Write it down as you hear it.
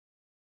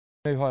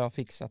Nu har jag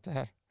fixat det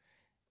här.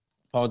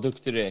 Ja,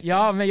 duktig du är.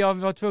 Ja, men jag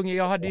var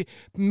tvungen.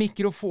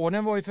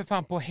 Mikrofonen var ju för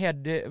fan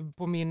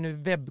på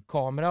min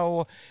webbkamera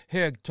och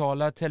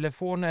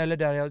högtalartelefon eller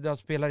där jag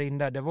spelar in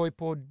där. Det var ju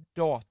på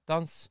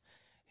datans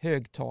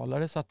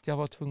högtalare så att jag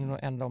var tvungen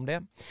att ändra om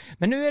det.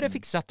 Men nu är det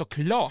fixat och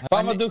klart.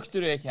 Fan vad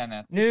duktig du är,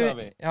 Kenneth. Nu kör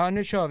vi. Ja,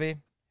 nu kör vi.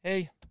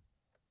 Hej.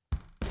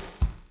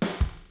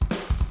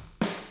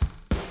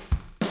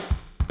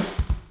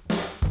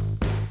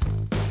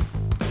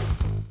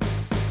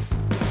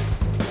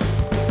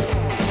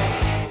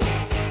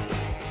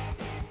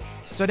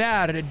 Så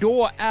där,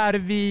 då är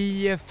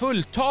vi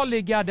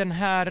fulltaliga den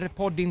här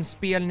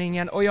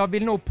poddinspelningen och jag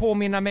vill nog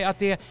påminna mig att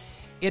det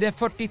är det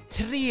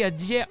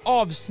 43:e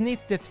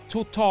avsnittet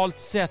totalt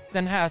sett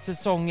den här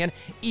säsongen,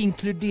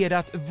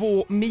 inkluderat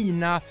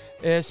mina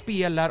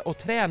spelar- och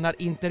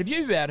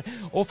tränarintervjuer.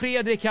 Och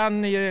Fredrik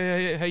han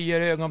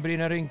höjer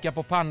ögonbrynen, rynkar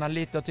på pannan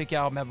lite och tycker,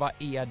 ja men vad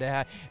är det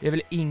här? Det är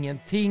väl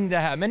ingenting det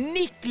här. Men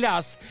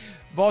Niklas,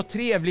 vad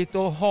trevligt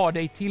att ha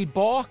dig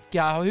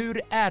tillbaka.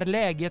 Hur är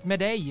läget med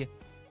dig?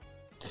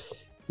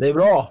 Det är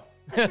bra.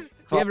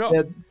 Det är bra.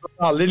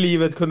 Aldrig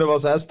livet kunde vara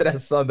så här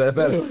stressande,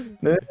 men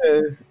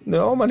nu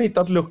har man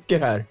hittat luckor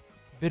här.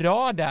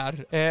 Bra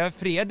där.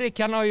 Fredrik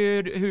han har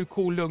ju hur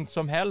cool lugnt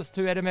som helst.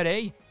 Hur är det med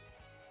dig?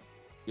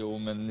 Jo,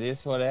 men det är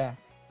så det är.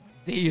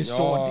 Det är ju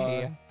så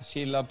det är.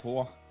 Chillar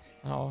på.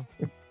 Ja,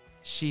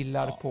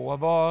 chillar på.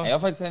 Jag har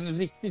faktiskt en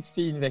riktigt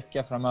fin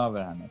vecka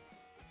framöver här nu.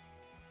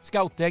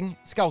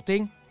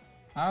 Scouting?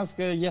 Han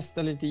ska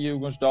gästa lite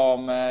Djurgårdens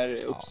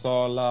damer,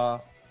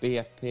 Uppsala,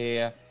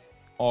 BP,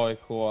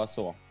 AIK och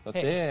så. Så att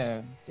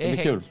det ska bli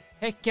kul.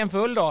 Häcken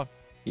full då?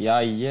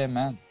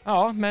 Jajamän.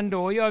 Ja, men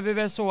då gör vi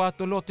väl så att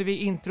då låter vi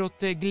introt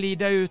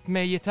glida ut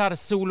med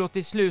gitarrsolot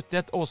i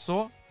slutet och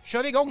så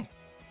kör vi igång.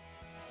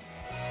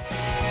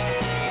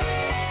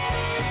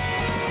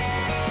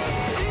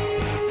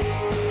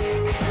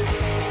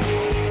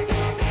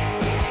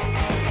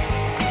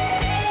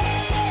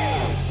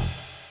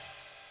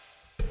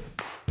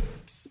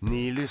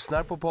 Ni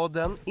lyssnar på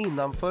podden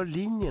Innanför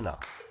linjerna.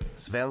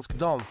 Svensk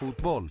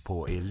damfotboll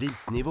på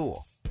elitnivå.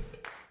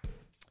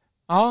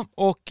 Ja,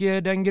 och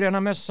den gröna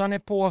mössan är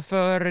på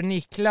för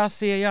Niklas,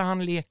 ser jag.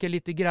 Han leker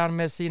lite grann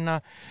med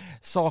sina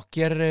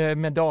saker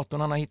med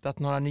datorn. Han har hittat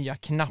några nya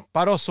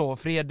knappar och så.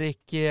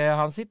 Fredrik,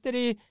 han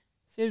ser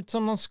ut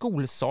som någon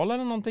skolsal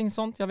eller någonting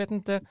sånt. Jag vet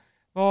inte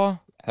vad...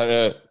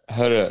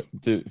 Hörru,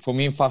 du får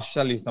min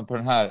farsa lyssna på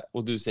den här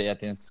och du säger att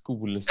det är en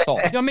skolsal.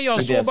 Ja, men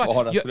jag såg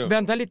bara...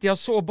 Vänta lite, jag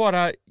såg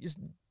bara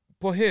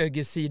på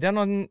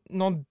högersidan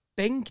någon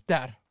bänk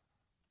där.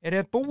 Är det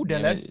ett bord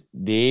eller?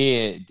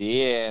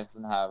 Det är en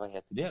sån här, vad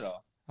heter det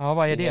då? Ja,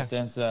 vad är det? Det heter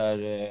en sån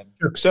här...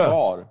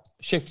 Köksö.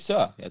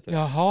 Köksö heter det.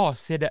 Jaha,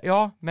 se det.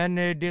 Ja, men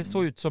det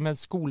såg ut som en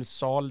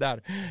skolsal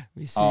där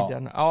vid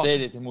sidan. Ja. Säg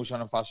det till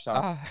morsan och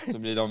farsan så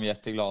blir de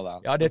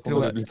jätteglada. Ja, det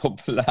tror jag. Det blir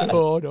populär.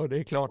 Ja, då, det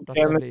är klart att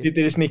jag blir.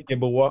 Sitter i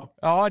snickerboa.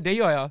 Ja, det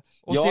gör jag.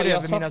 Och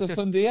jag satt och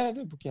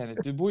funderade på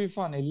Kenneth. Du bor ju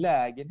fan i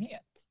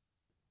lägenhet.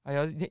 Ja,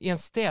 jag är en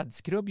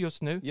städskrubb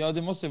just nu. Ja,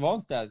 det måste vara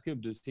en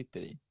städskrubb du sitter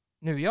i.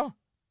 Nu ja.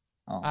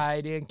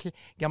 Nej, det är en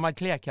gammal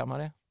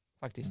klädkammare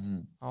faktiskt.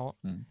 Ja.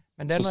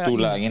 Men den så stor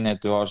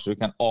lägenhet du har så du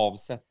kan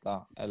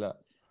avsätta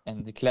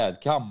en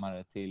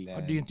klädkammare till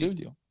en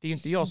studio. Det är ju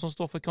inte jag som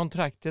står för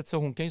kontraktet så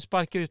hon kan ju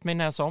sparka ut mig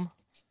när som.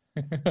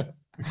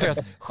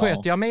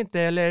 Sköter jag mig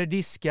inte eller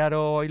diskar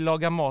och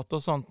lagar mat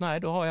och sånt, nej,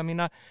 då har jag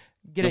mina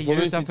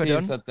grejer utanför dörren. Då får vi se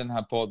till så att den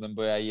här podden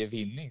börjar ge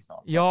vinning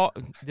snart. Ja,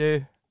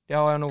 det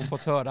har jag nog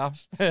fått höra.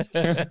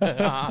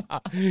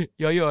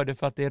 Jag gör det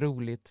för att det är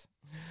roligt.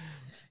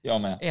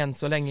 Jag med. Än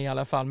så länge i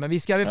alla fall. Men vi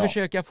ska väl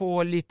försöka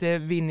få lite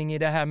vinning i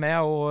det här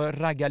med och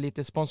ragga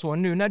lite sponsorer.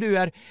 Nu när du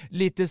är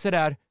lite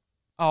sådär,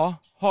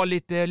 har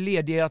lite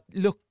lediga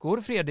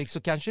luckor, Fredrik,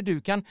 så kanske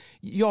du kan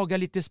jaga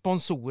lite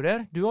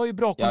sponsorer. Du har ju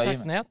bra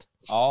kontaktnät.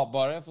 Ja,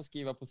 bara jag får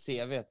skriva på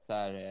CV:t så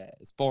här,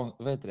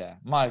 vad heter det?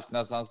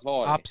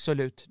 Marknadsansvarig.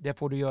 Absolut, det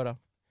får du göra.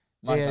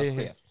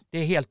 Marknadschef. Det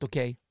är helt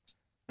okej.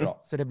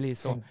 Bra. Så det blir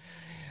så.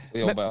 Och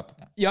jobbar jag på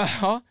det.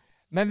 Ja.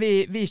 Men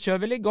vi kör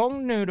väl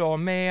igång nu då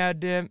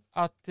med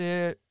att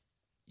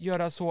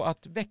göra så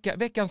att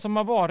veckan som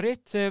har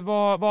varit,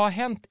 vad har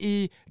hänt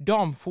i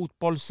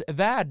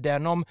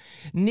damfotbollsvärlden? Om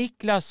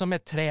Niklas som är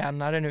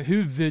tränare nu,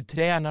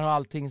 huvudtränare och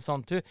allting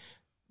sånt.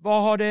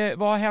 Vad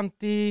har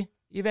hänt i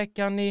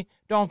veckan i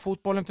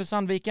damfotbollen för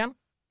Sandviken?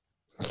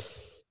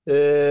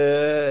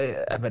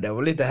 Men det har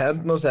väl inte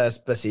hänt något så här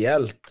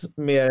speciellt,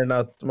 mer än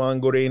att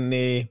man går in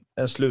i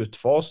en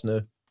slutfas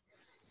nu.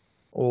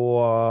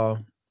 Och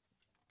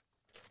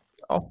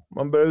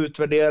man börjar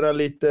utvärdera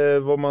lite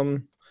vad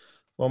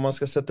man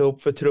ska sätta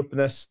upp för trupp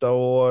nästa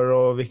år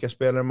och vilka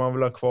spelare man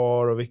vill ha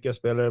kvar och vilka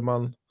spelare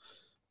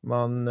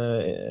man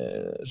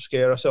ska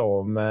göra sig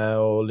av med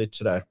och lite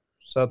sådär.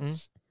 Så att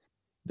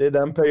det är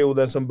den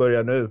perioden som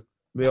börjar nu.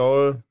 Vi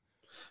har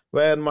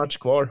en match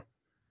kvar.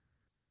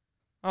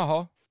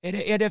 Jaha.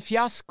 Är det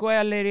fiasko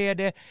eller är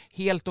det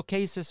helt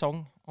okej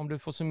säsong? Om du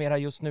får summera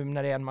just nu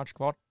när det är en match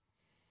kvar.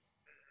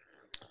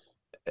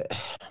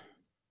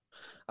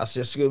 Alltså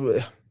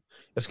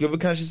Jag skulle väl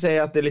kanske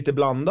säga att det är lite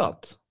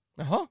blandat.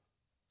 Jaha.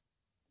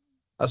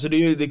 Alltså det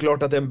är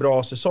klart att det är en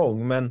bra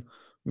säsong,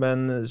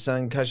 men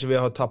sen kanske vi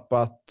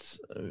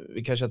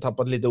kanske har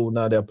tappat lite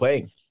onödiga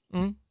poäng.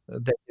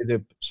 Det är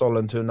typ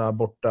Sollentuna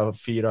borta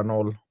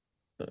 4-0.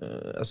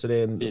 Alltså det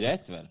är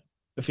 4-1 väl?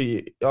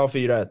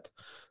 4-1.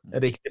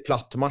 En riktig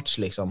platt match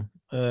liksom.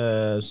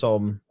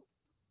 Som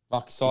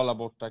Vaksala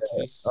borta,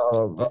 kryss.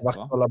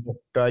 Vaksala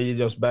borta,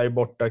 Idrottsberg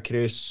borta,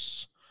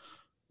 kryss.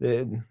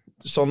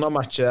 Sådana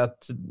matcher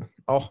att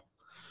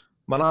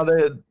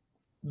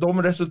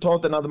de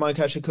resultaten hade man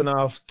kanske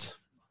kunnat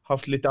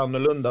haft lite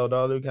annorlunda, och då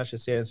hade kanske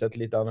serien sett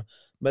lite annorlunda.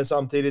 Men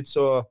samtidigt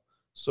så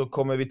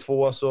kommer vi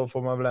 2, så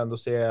får man väl ändå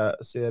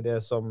se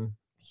det som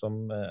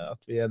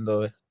att vi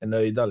ändå är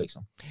nöjda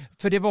liksom.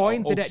 För det var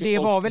det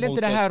var väl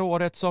inte det här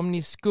året som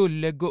ni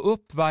skulle gå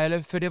upp, va?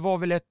 Eller för det var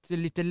väl ett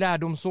lite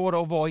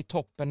lärdomsår att vara i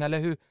toppen,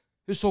 eller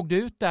hur såg det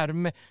ut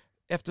där?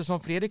 Eftersom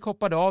Fredrik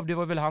hoppade av, det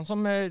var väl han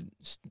som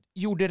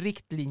gjorde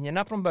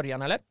riktlinjerna från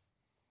början, eller?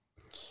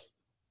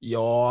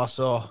 Ja,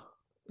 alltså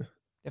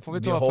det får vi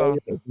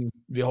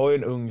vi har ju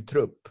en ung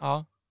trupp.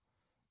 Ja.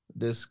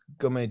 Det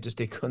ska man inte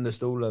sticka under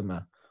stolen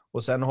med.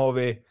 Och sen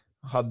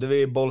hade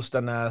vi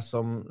Bollstanäs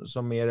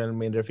som mer eller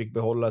mindre fick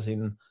behålla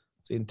sin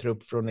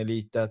trupp från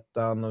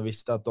Elitettan och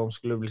visste att de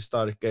skulle bli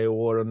starka i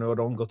år, och nu har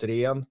de gått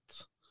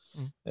rent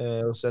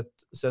och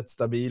sett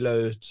stabila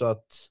ut, så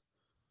att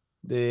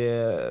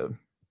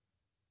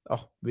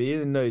vi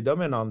är nöjda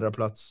med en andra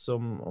plats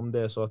om det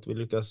är så att vi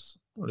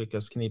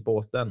lyckas knipa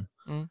åt den.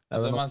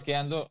 Alltså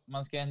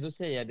man ska ändå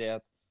säga det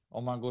att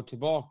om man går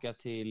tillbaka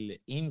till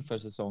inför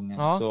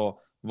säsongen så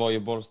var ju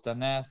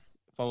Bollstanäs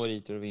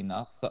favoriter att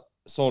vinna.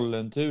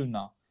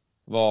 Sollentuna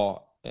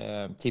var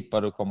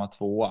tippade att komma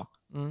 2.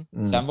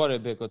 Sen var det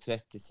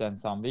BK30, sen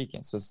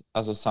Sandviken. Så,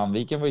 alltså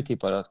Sandviken var ju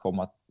tippade att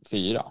komma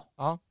 4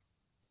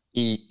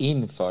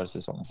 inför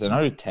säsongen. Sen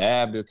har du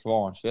Täby och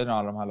Kvarnsveden och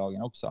alla de här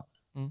lagen också.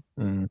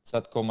 Så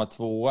att komma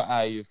 2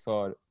 är ju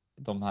för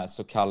de här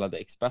så kallade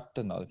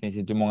experterna. Det finns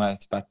inte många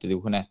experter i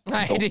division 1.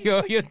 Nej, det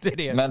gör ju inte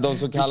det. Men de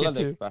så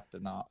kallade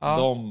experterna,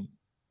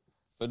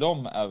 för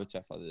de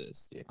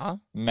överträffades ju.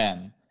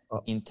 Men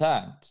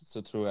internt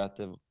så tror jag att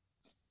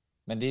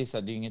men det är så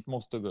här, det är inget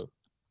måste gå upp.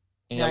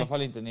 I alla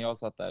fall inte när jag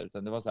satt där,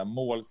 utan det var så här,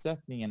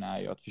 målsättningen är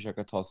ju att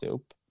försöka ta sig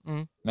upp.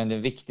 Men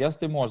den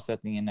viktigaste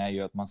målsättningen är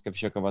ju att man ska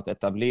försöka vara ett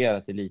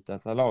etablerat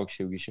elitetlag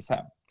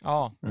 2025.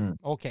 Ja,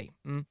 okej.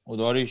 Och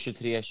då har du ju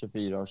 23,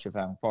 24 och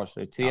 25 kvar, så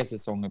det är 3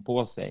 säsonger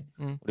på sig.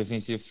 Och det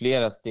finns ju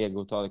flera steg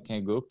att ta. Du kan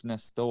ju gå upp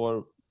nästa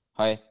år,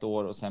 ha 1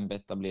 år och sen bli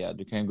etablerad.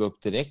 Du kan ju gå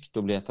upp direkt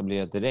och bli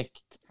etablerad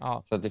direkt.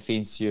 Så att det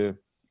finns ju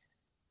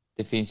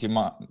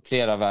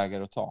flera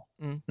vägar att ta.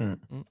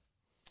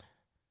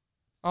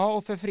 Ja,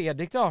 och för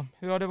Fredrik då?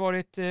 Hur har det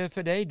varit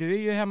för dig? Du är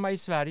ju hemma i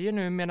Sverige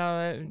nu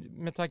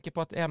med tanke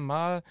på att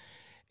Emma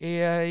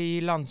är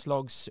i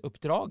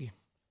landslagsuppdrag.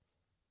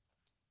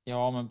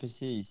 Ja, men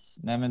precis.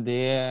 Nej, men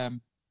det är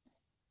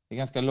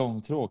ganska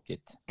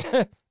långtråkigt.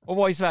 Och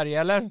vara i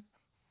Sverige, eller?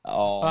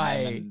 Ja,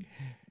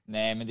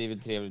 nej, men det är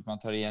väl trevligt. Man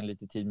tar igen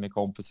lite tid med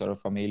kompisar och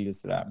familj och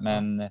sådär.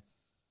 Men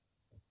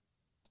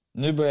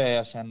nu börjar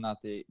jag känna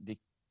att det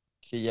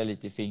kliar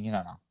lite i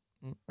fingrarna.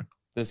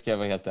 Det ska jag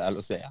vara helt ärlig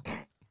och säga.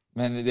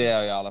 Men det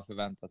har ju alla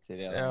förväntat sig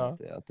redan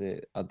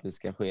att det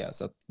ska ske.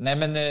 Så att, nej,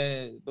 men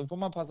då får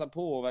man passa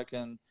på och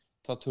verkligen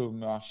ta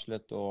tum i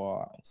arslet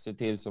och se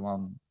till så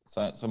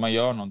man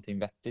gör någonting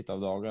vettigt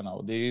av dagarna.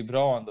 Och det är ju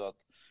bra ändå att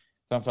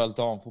framförallt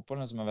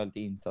damfotbollen som är väldigt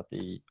insatt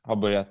i har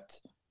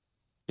börjat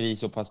bli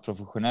så pass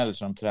professionell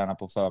som de tränar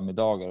på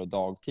förmiddagar och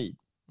dagtid.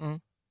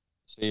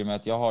 Så i och med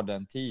att jag har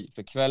den tid,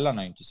 för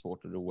kvällarna är inte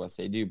svårt att roa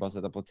sig. Det är ju bara att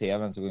sätta på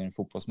tvn så går in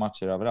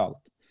fotbollsmatcher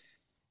överallt.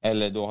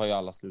 Eller då har ju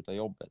alla slutat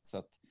jobbet. Så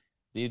att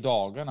det är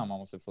dagarna man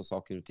måste få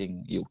saker och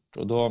ting gjort.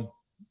 Och då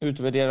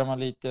utvärderar man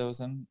lite. Och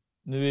sen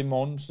nu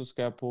imorgon så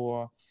ska jag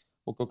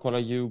åka och kolla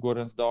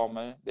Djurgårdens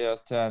damer,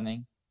 deras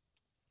träning.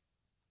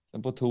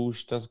 Sen på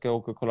torsdag ska jag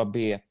åka och kolla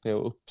BP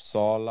och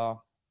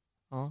Uppsala.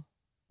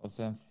 Och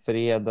sen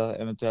fredag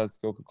eventuellt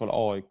ska jag åka och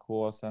kolla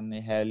AIK. Sen i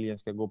helgen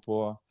ska jag gå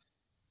på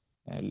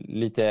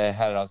lite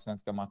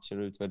herrallsvenska matcher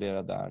och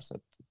utvärdera där. Så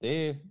att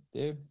det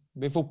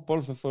blir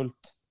fotboll för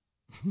fullt.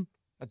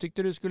 Jag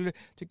tycker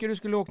du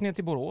skulle åka ner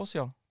till Borås,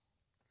 ja.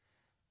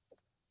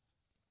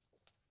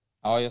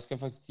 Ja, jag ska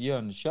faktiskt till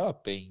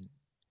Jönköping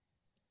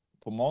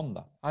på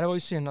måndag. Ja, det var ju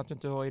synd att du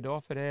inte var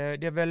idag, för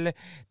det är väl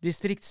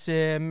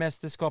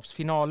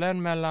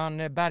distriktsmästerskapsfinalen mellan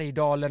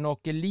Bergdalen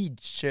och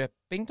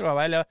Lidköping, tror jag,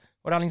 va? Eller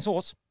var det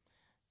Alingsås?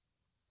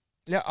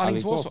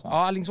 Alingsås. Ja,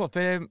 Alingsås,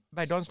 för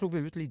Bergdalen slog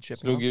ut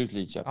Lidköping.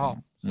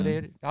 Ja, så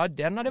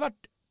den hade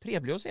varit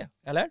trevlig att se,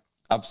 eller?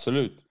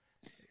 Absolut.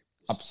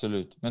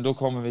 Men då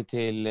kommer vi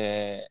till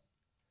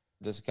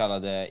det så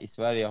kallade, i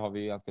Sverige har vi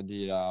ju ganska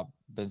dyra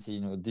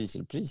bensin- och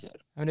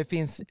dieselpriser. Men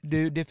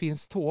det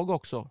finns tåg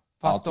också.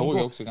 Fast tåg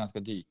är också ganska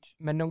dyrt.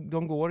 Men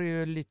de går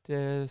ju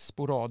lite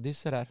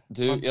sporadiskt sådär.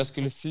 Jag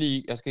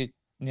ska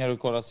ner och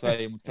kolla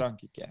Sverige mot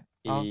Frankrike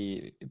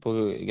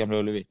på Gamla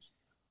Ullevi.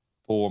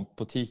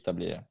 På tisdag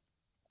blir det.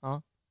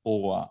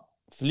 Och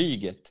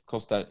flyget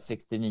kostar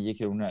 69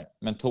 kronor,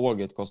 men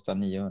tåget kostar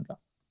 900.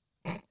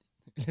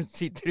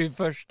 Sitter du i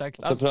första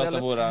klass? Så pratar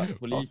eller? våra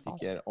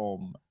politiker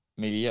om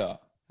miljö.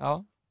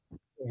 Ja.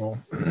 Ja.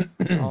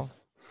 Ja.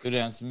 Hur är det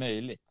ens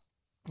möjligt?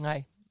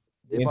 Nej.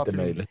 Det är inte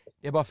möjligt.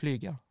 Det är bara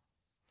flyga.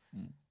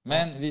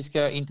 Men vi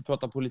ska inte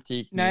prata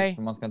politik nu, Nej.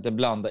 för man ska inte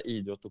blanda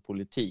idrott och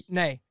politik.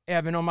 Nej,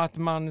 även om att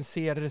man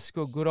ser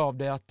skuggor av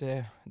det att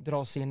det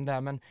dras in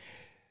där. Men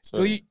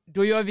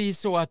då gör vi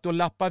så att då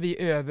lappar vi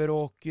över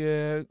och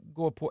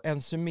går på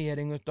en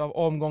summering av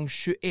omgång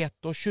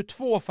 21 och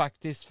 22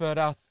 faktiskt. För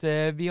att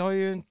vi har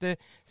ju inte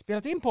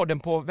spelat in podden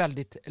på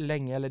väldigt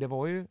länge. Eller det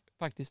var ju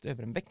faktiskt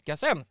över en vecka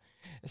sedan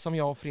som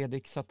jag och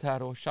Fredrik satt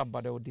här och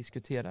tjabbade och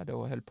diskuterade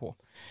och höll på.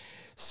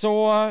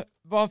 Så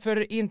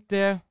varför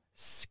inte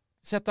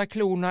sätta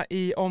klorna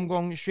i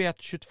omgång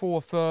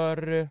 21-22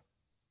 för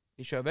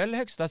vi kör väl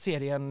högsta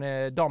serien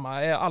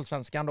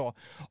allsvenskan då.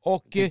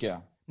 Och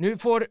nu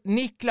får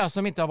Niklas,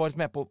 som inte har varit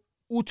med på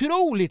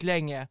otroligt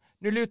länge,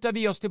 nu lutar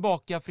vi oss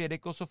tillbaka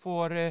Fredrik, och så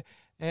får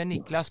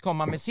Niklas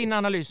komma med sin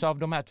analys av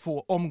de här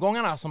 2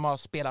 omgångarna som har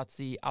spelats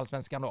i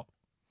allsvenskan då.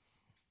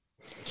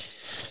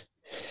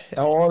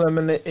 Ja,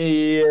 men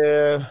i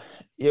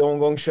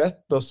omgång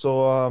 21 då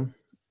så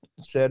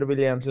är det väl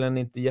egentligen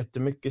inte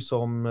jättemycket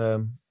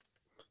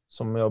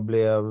som jag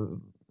blev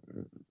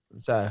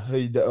så här,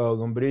 höjde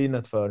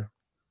ögonbrynet för.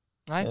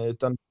 Nej.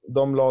 Utan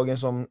de lagen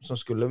som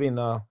skulle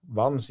vinna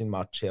vann sin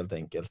match helt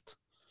enkelt.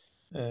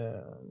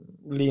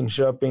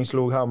 Linköping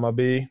slog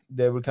Hammarby.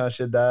 Det är väl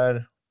kanske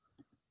där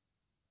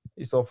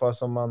i så fall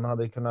som man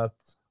hade kunnat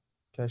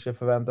kanske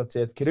förväntat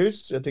sig ett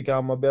kryss. Jag tycker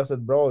Hammarby har sett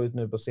bra ut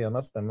nu på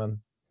senaste,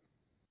 men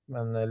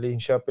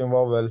Linköping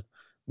var väl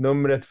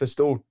numret för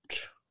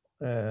stort.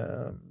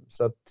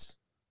 Så att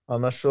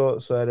annars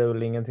så är det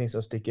väl ingenting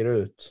som sticker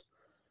ut.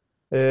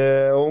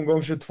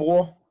 Omgång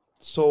 22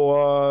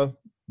 så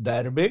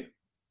derby.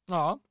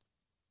 Ja.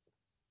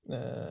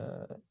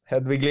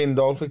 Hedvig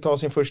Lindahl fick ta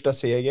sin första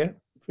seger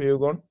för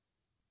Djurgården.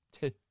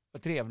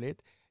 Vad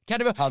trevligt.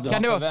 Hade man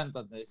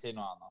förväntat sig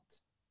något annat?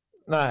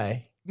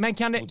 Nej. Men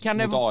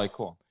mot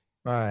AIK?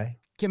 Nej.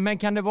 Men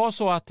kan det vara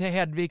så att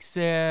Hedvigs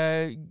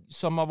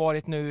som har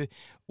varit nu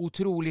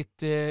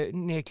otroligt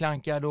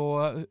nedklankad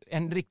och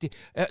en riktig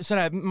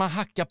sådär, man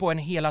hackar på en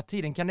hela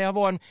tiden, kan det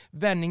vara en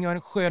vändning och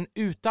en skön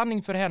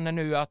utandning för henne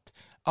nu att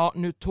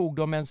nu tog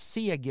de en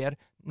seger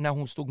när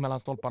hon stod mellan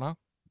stolparna?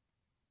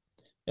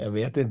 Jag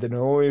vet inte, nu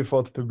har hon ju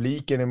fått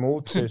publiken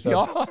emot sig så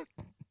ja.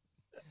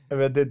 Jag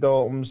vet inte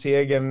om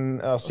segern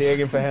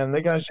för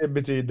henne kanske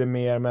betyder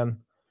mer,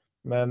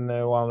 men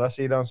å andra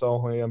sidan så har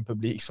hon ju en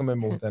publik som är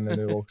emot henne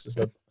nu också,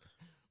 så att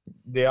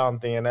det är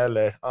antingen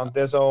eller.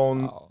 Antingen så har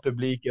hon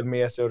publiken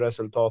med sig och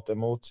resultatet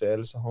emot sig,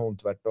 eller så har hon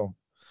tvärtom.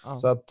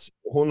 Så att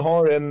hon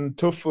har en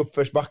tuff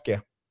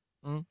uppförsbacke.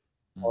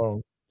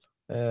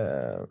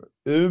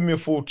 Umeå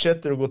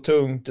fortsätter att gå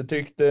tungt. Jag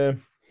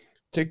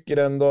tycker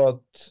ändå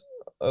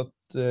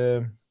att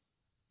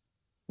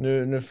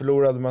nu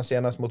förlorade man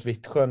senast mot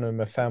Vittsjö nu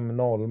med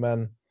 5-0,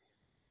 men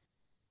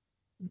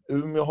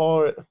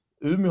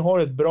Umeå har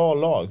ett bra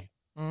lag.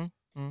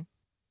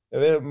 Jag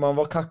vet, man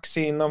var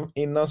kaxig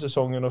innan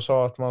säsongen och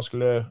sa att man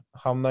skulle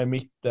hamna i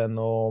mitten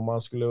och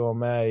man skulle vara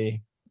med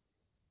i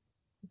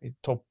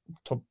topp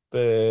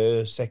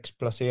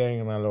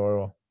 6-placeringarna eller vad det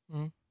var.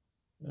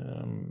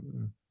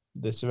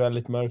 Det ser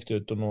väldigt mörkt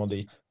ut att nå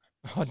dit.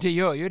 Ja, det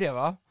gör ju det,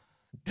 va?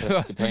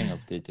 30 poäng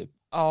upp dit typ.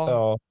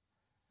 Ja.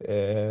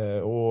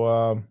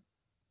 Och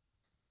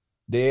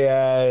det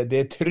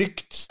är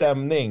tryckt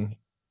stämning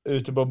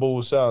ute på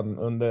Bosön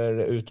under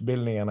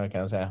utbildningarna,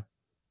 kan jag säga.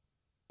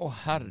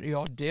 Herre,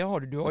 ja, det har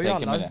du. Du har ju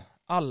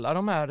alla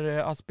de här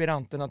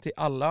aspiranterna till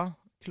alla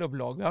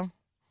klubblag, va?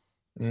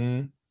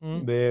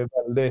 Det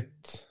är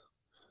väldigt...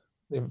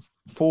 Det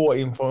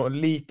är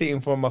lite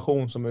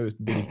information som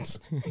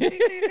utbyts.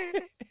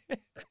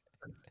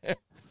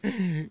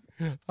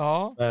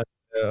 Ja.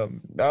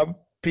 Men,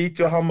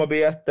 Piteå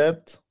Hammarby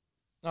 1-1.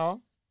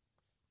 Ja.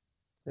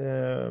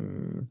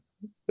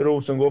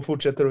 Rosengård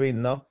fortsätter att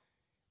vinna.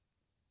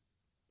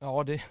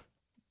 Ja,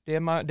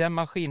 den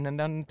maskinen,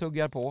 den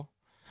tuggar på.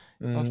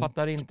 Jag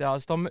fattar inte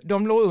alls.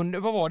 De låg under,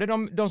 vad var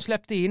det? De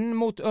släppte in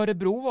mot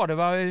Örebro, var det,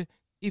 va?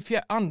 I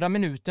andra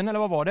minuten, eller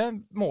vad var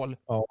det? Mål?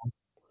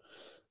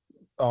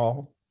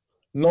 Ja.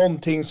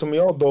 Någonting som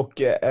jag dock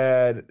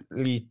är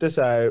lite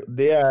så här,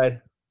 det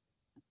är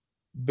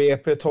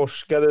BP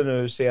torskade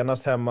nu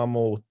senast hemma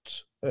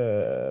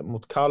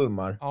mot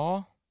Kalmar.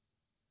 Ja.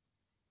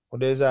 Och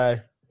det är så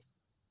här,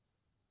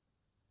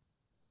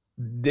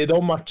 det är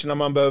de matcherna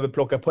man behöver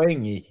plocka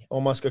poäng i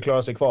om man ska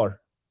klara sig kvar.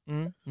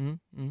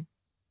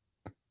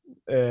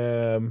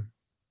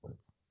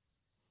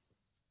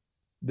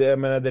 Det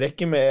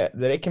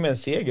räcker med en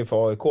seger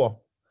för AIK,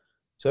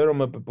 så är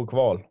de uppe på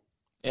kval.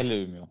 Eller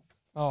Umeå.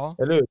 Ja.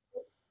 Eller hur?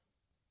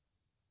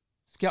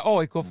 Ska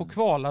AIK få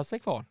kvala sig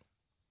kvar?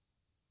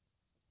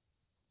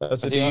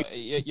 Alltså,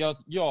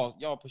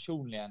 jag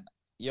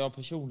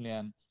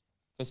personligen,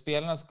 för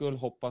spelarnas skull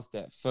hoppas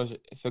det.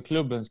 För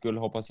klubbens skull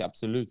hoppas jag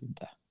absolut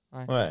inte.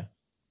 Nej.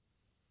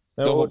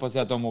 Då hoppas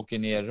jag att de åker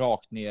ner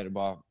rakt ner,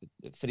 bara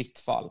fritt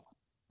fall.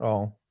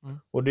 Ja,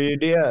 och det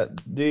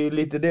är ju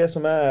lite det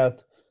som är att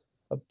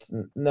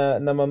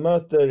när man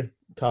möter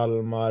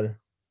Kalmar,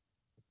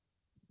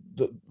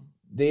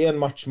 det är en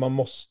match man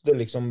måste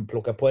liksom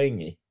plocka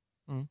poäng i.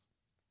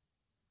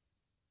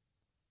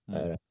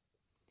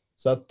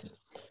 Så att,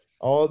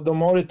 ja,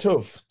 de har det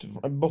tufft.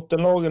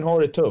 Bottenlagen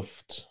har det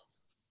tufft.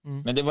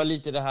 Men det var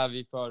lite det här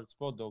vi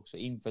förutspådde också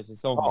inför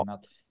säsongen,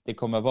 att det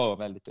kommer vara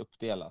väldigt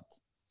uppdelat.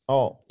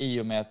 Ja.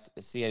 I och med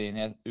att serien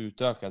är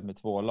utökad med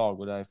 2 lag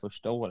och det här är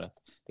första året.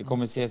 Det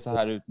kommer se så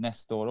här ut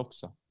nästa år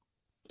också.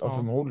 Ja,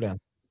 förmodligen.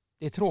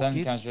 Det är tråkigt.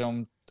 Sen kanske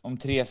om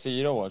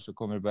 3-4 år så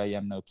kommer det börja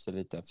jämna upp sig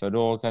lite. För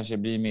då kanske det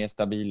blir mer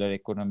stabilare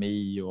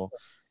ekonomi och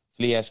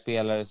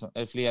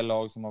fler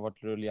lag som har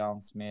varit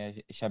rullians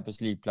med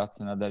Champions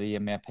League-platserna där det ger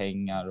mer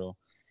pengar. Och,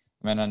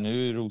 jag menar,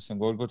 nu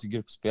Rosengård går till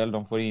gruppspel.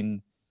 De får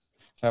in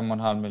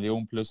 5,5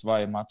 miljoner plus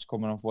varje match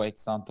kommer de få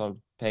x antal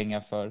pengar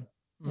för.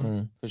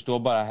 Förstå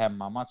bara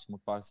hemmamatch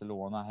mot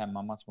Barcelona,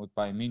 hemmamatch mot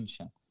Bayern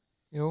München.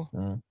 Jo.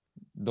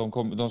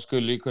 De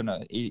skulle ju kunna,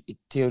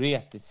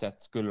 teoretiskt sett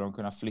skulle de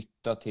kunna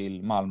flytta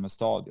till Malmö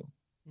stadion.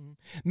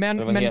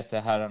 Men vad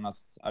heter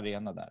herrarnas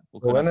arena där?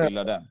 Och kunna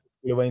fylla den.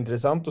 Det var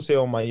intressant att se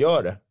om man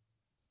gör det.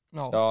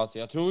 Ja, alltså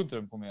jag tror inte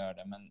de kommer göra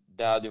det, men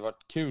det hade ju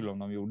varit kul om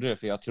de gjorde det,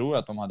 för jag tror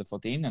att de hade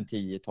fått in en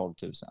 10-12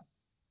 tusen.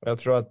 Jag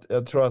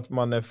tror att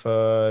man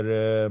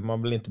är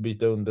man vill inte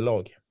byta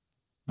underlag.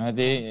 Nej,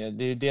 det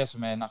är ju det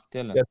som är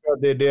nackdelen. Jag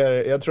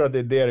tror att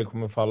det är det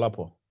kommer falla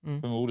på.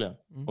 Förmodligen.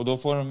 Och då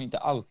får de inte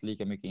alls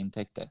lika mycket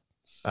intäkter.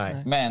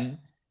 Nej. Men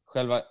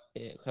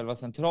själva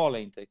centrala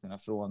intäkterna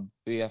från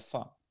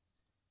UEFA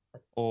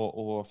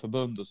och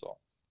förbund och så,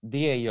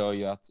 det gör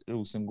ju att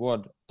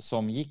Rosengård,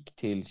 som gick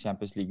till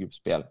Champions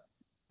League-gruppspel,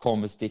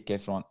 kommer sticka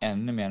ifrån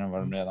ännu mer än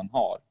vad de redan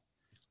har.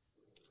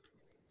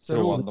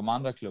 Från de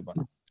andra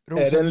klubbarna.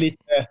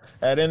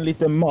 Är det en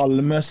lite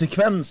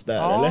Malmö-sekvens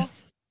där, eller?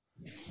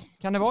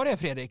 Kan det vara det,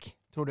 Fredrik,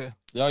 tror du?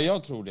 Ja,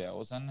 jag tror det.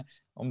 Och sen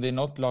om det är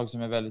något lag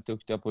som är väldigt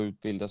duktiga på att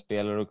utbilda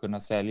spelare och kunna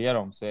sälja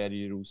dem, så är det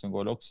ju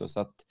Rosengård också. Så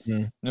att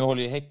nu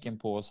håller ju Häcken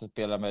på att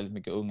spela väldigt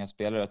mycket unga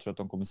spelare. Jag tror att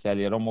de kommer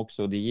sälja dem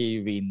också. Det ger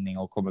ju vinning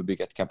och kommer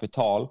bygga ett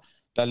kapital.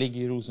 Där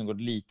ligger ju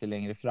Rosengård lite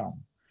längre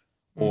fram.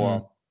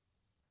 Och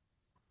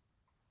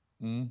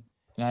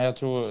nej, jag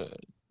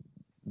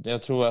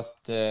tror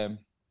att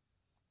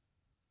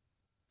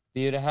det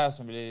är ju det här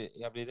som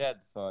jag blir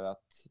rädd för,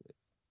 att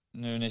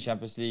nu när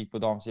Champions League på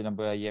damsidan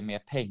börjar ge mer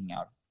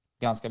pengar,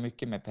 ganska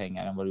mycket mer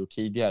pengar än vad det gjort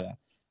tidigare,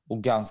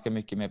 och ganska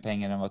mycket mer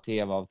pengar än vad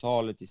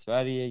TV-avtalet i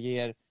Sverige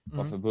ger,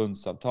 vad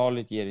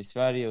förbundsavtalet ger i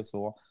Sverige och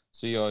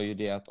så gör ju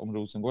det att om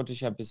Rosen går till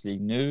Champions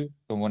League nu,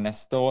 de går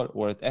nästa år,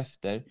 året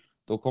efter,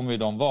 då kommer ju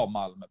de vara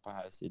Malmö på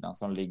här sidan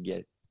som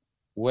ligger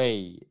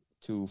way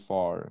too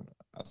far,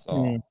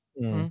 alltså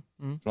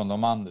från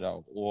de andra,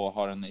 och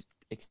har en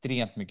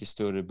extremt mycket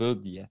större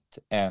budget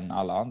än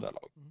alla andra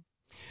lag.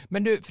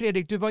 Men du,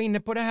 Fredrik, du var inne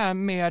på det här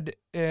med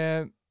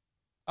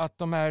att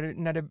de här,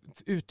 när det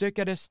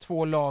utökades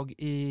 2 lag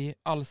i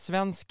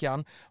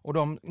allsvenskan och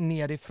de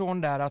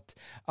nerifrån där,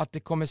 att det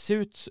kommer se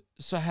ut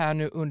så här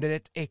nu under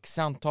ett x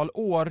antal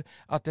år,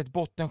 att ett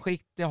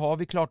bottenskikt, det har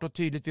vi klart och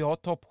tydligt, vi har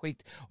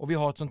toppskikt och vi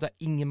har ett sånt där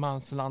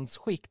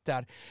ingenmanslandsskikt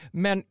där.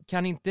 Men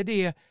kan inte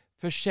det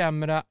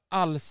försämra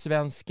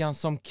allsvenskan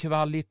som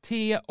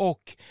kvalitet,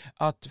 och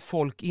att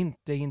folk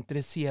inte är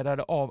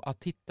intresserade av att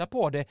titta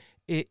på det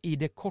i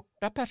det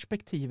korta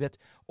perspektivet?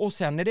 Och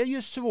sen är det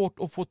ju svårt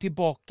att få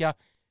tillbaka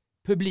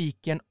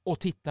publiken och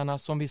tittarna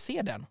som vi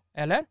ser den,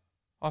 eller?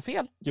 Har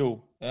fel?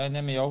 Jo, nej,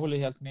 men jag håller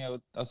helt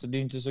med. Alltså, det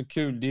är inte så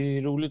kul. Det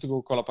är roligt att gå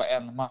och kolla på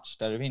en match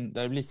där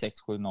det blir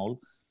 6-7-0.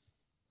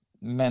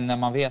 Men när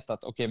man vet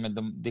att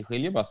men det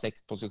skiljer bara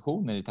 6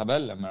 positioner i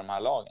tabellen med de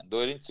här lagen, då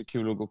är det inte så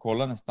kul att gå och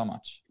kolla nästa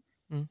match.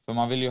 För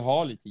man vill ju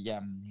ha lite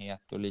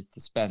jämnhet och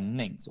lite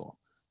spänning så.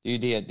 Det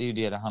är ju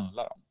det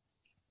handlar om.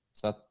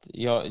 Så att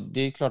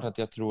det är klart att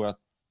jag tror att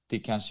det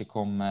kanske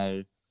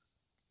kommer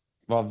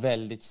vara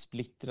väldigt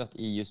splittrat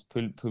i just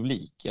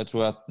publik. Jag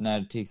tror att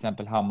när till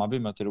exempel Hammarby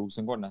möter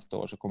Rosengård nästa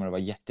år, så kommer det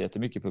vara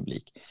jättemycket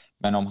publik.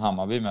 Men om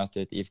Hammarby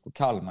möter ett IFK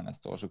Kalmar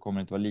nästa år, så kommer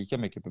det inte vara lika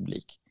mycket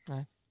publik.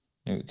 Nej.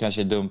 Nu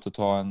kanske är dumt att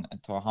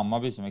ta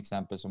Hammarby som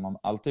exempel, som har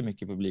alltid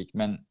mycket publik.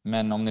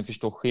 Men om ni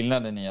förstår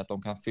skillnaden i att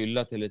de kan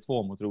fylla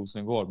Tele2 mot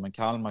Rosengård, men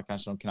Kalmar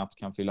kanske de knappt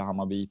kan fylla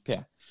Hammarby IP.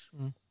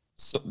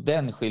 Så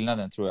den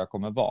skillnaden tror jag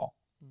kommer vara.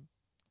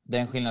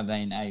 Den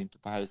skillnaden är ju inte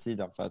på här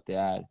sidan, för att det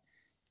är...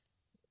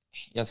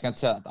 Jag ska inte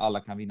säga att alla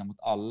kan vinna mot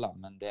alla,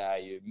 men det är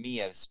ju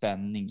mer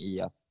spänning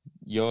i att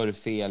gör du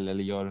fel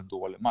eller gör en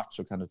dålig match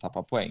så kan du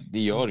tappa poäng. Det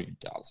gör du ju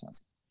inte alls.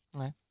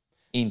 Nej.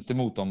 Inte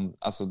mot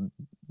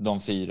de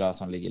 4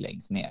 som ligger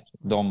längst ner.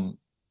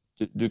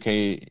 Du kan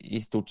ju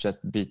i stort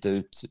sett byta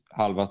ut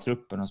halva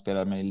truppen och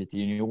spela med lite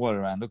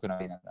juniorer och ändå kunna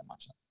vinna den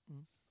matchen.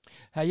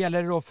 Här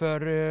gäller det då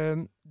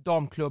för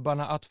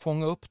damklubbarna att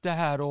fånga upp det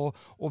här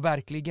och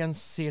verkligen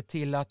se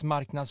till att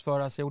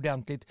marknadsföra sig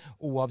ordentligt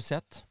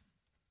oavsett.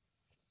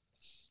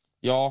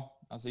 Ja,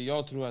 alltså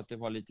jag tror att det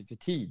var lite för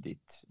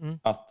tidigt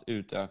att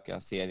utöka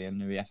serien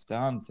nu i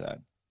efterhand så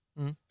här.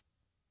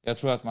 Jag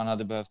tror att man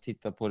hade behövt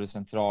titta på det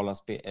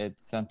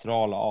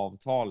centrala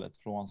avtalet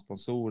från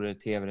sponsorer,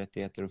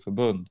 tv-rättigheter och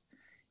förbund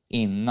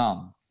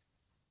innan.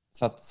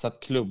 Så att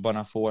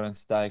klubbarna får en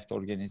stärkt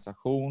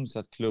organisation, så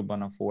att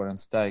klubbarna får en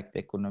stärkt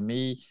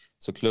ekonomi,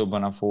 så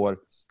klubbarna får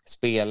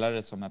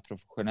spelare som är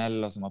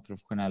professionella, som har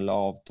professionella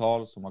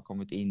avtal, som har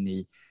kommit in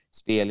i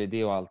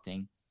spelidé och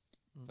allting.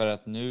 För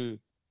att nu,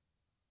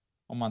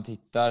 om man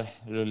tittar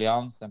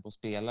rulliansen på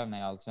spelarna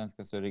i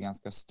Allsvenskan, så är det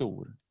ganska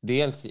stor.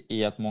 Dels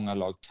i att många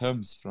lag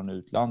töms från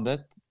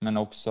utlandet, men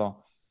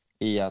också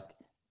i att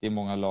det är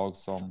många lag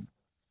som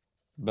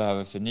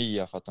behöver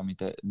förnya för att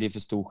det är för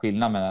stor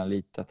skillnad mellan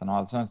elitettan och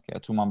Allsvenskan.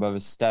 Jag tror man behöver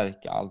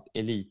stärka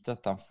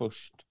elitettan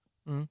först.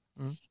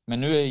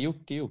 Men nu är det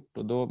gjort.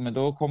 Men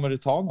då kommer det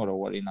ta några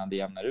år innan det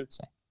jämnar ut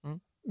sig.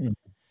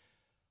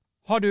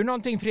 Har du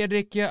någonting,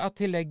 Fredrik, att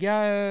tillägga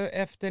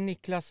efter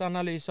Niklas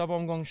analys av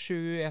omgång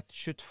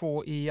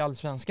 21-22 i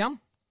Allsvenskan?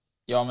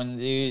 Ja, men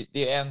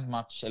det är en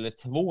match eller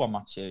två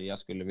matcher jag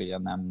skulle vilja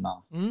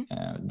nämna.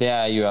 Det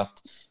är ju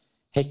att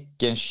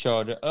Häcken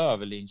körde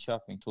över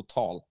Linköping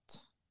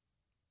totalt.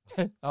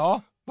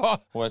 Ja.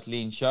 Och ett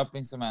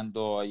Linköping som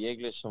ändå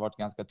Jäglers har varit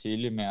ganska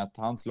tydlig med att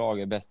hans lag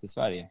är bäst i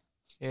Sverige.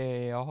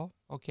 Jaha,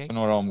 okej. För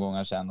några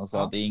omgångar sedan och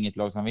sa att det är inget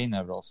lag som vinner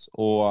över oss.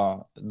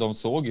 Och de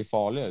såg ju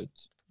farliga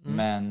ut.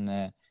 Men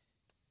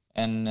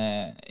en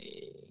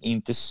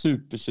inte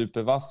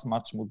super vass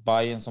match mot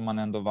Bayern som man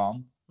ändå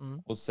vann.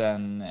 Och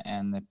sen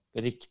en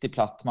riktig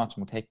platt match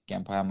mot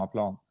Häcken på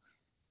hemmaplan.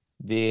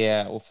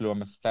 Och förlora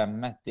med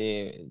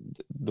 5-1,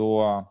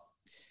 då...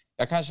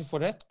 Jag kanske får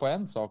rätt på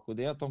en sak, och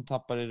det är att de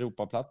tappar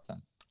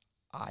Europaplatsen.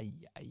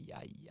 Aj.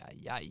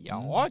 Ja,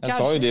 jag kanske.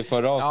 sa ju det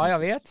förra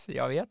avsnittet.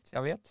 Ja,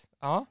 jag vet.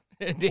 Ja.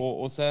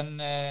 Och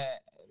sen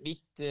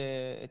mitt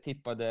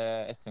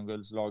tippade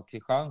SM-guldslag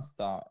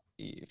Kristianstad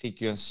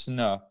fick ju en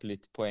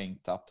snöpligt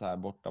poängtapp här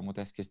borta mot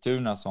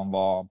Eskilstuna som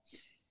var...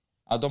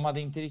 Ja, de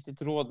hade inte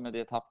riktigt råd med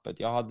det tappet.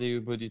 Jag hade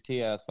ju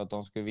budgeterat för att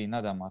de skulle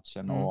vinna den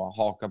matchen och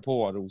haka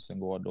på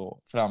Rosengård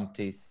och fram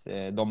tills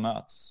de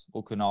möts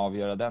och kunna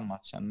avgöra den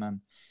matchen.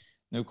 Men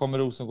nu kommer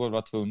Rosengård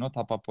vara tvungna att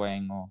tappa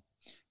poäng, och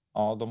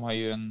ja, de har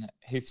ju en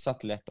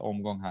hyfsat lätt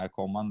omgång här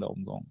kommande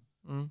omgång.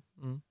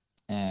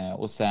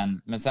 Och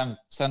sen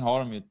har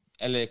de ju,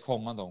 eller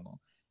kommande omgång.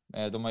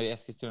 De har ju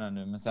Eskilstuna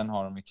nu, men sen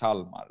har de ju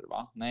Kalmar,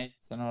 va?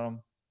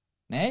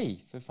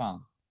 Nej, för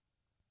fan.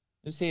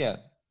 Nu ser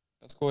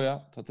jag skojar,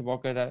 ta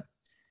tillbaka det där.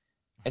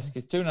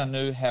 Eskilstuna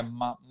nu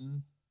hemma.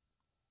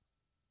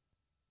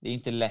 Det är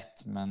inte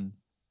lätt, men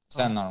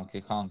sen har de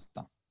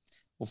Kristianstad.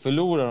 Och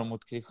förlorar de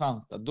mot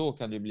Kristianstad, då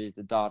kan det bli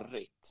lite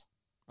darrigt.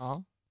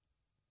 Ja.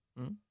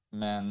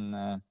 Men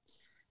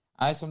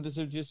som det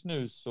ser ut just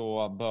nu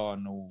så bör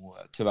nog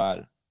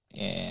tyvärr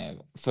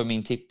för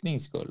min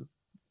tippnings skull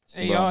så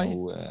bör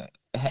nog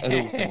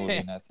Rosengård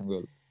vinna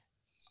SM-guld.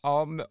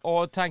 Ja,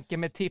 och tanken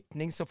med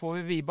tippning så får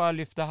vi bara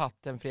lyfta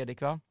hatten,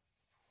 Fredrik, va?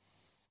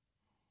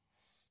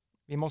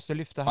 Vi måste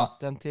lyfta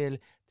hatten till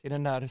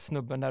den där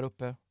snubben där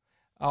uppe.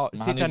 Ja,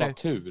 men han är bara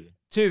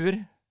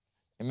tur.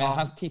 Men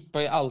han tippar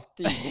ju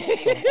alltid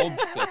som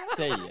oddset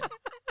säger.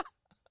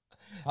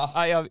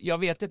 Ja, jag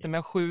vet inte,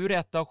 men 7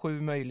 rätt av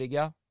 7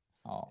 möjliga.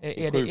 Ja,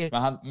 sjukt.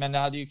 Men det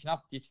hade ju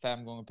knappt gett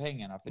 5 gånger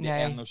pengarna, för det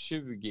är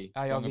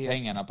 1,20 gånger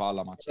pengarna på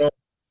alla matcher. Det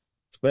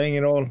spelar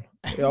ingen roll.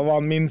 Jag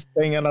vann minst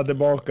pengarna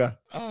tillbaka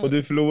och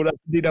du förlorade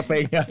dina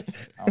pengar.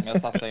 Ja, men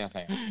jag satte inga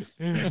pengar.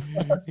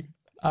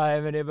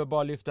 Nej, men det är väl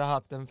bara att lyfta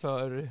hatten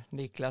för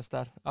Niklas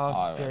där.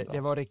 Ja, det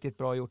var riktigt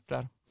bra gjort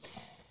där.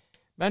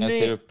 Men jag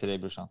ser upp till dig,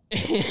 brorsan.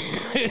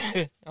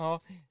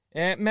 Ja,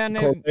 men...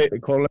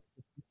 Kolla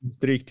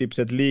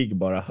Stryktipset League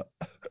bara.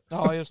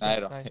 Ja, just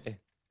det. Nej då.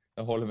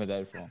 Jag håller mig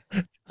därifrån.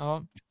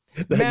 Ja.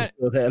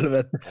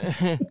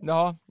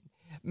 Ja.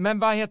 Men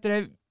vad heter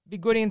det? Vi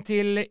går in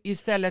till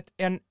istället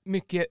en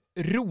mycket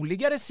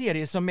roligare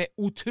serie som är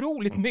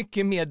otroligt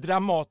mycket mer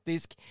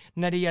dramatisk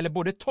när det gäller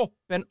både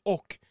toppen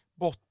och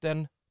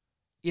botten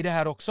i det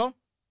här också.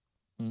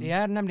 Det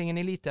är nämligen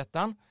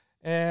Elitettan.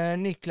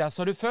 Niklas,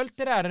 har du följt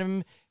det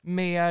där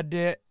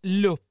med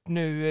lupp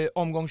nu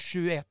omgång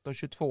 21 och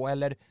 22,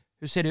 eller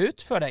hur ser det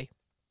ut för dig?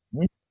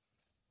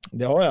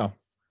 Det har jag.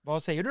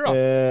 Vad säger du då?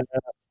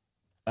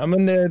 Ja,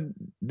 men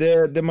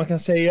det man kan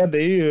säga,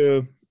 det är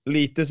ju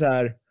lite så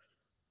här,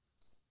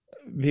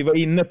 vi var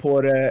inne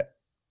på det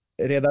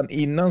redan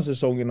innan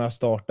säsongen har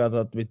startat,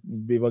 att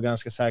vi var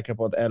ganska säkra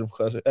på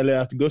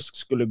att Gusk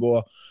skulle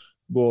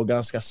gå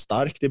ganska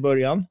starkt i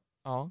början.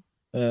 Ja.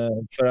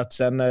 För att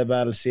sen när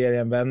väl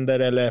serien vänder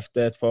eller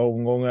efter ett par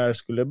omgångar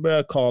skulle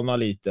börja kana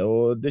lite,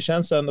 och det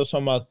känns ändå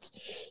som att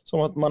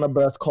man har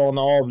börjat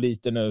kana av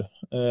lite nu.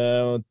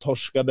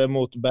 Torskade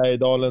mot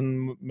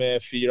Bergdalen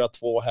med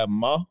 4-2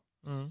 hemma.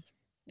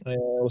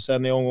 Och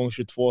sen i omgång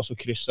 22 så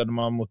kryssade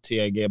man mot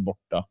TG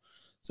borta.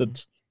 Så det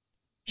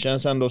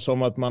känns ändå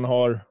som att man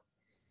har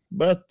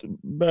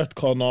börjat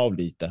kana av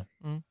lite.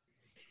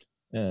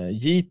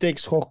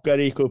 Jitex chockar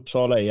gick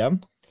Uppsala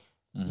igen.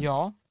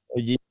 Ja.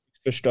 Och Jitex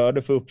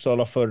förstörde för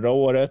Uppsala förra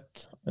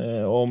året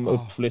om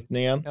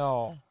uppflyttningen.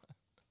 Ja.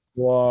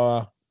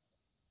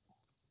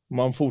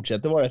 Man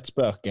fortsätter vara ett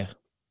spöke.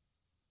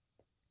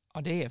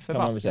 Ja, det är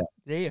förbaskat.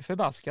 Det är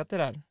förbaskat det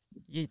där.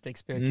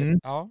 JTEX-spöket.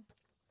 Ja.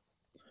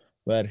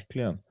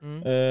 Verkligen.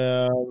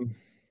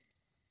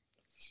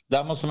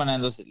 Där måste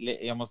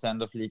jag måste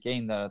ändå flika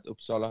in där att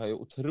Uppsala har ju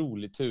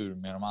otrolig tur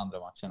med de andra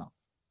matcherna.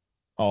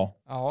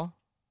 Ja.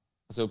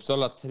 Alltså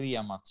Uppsala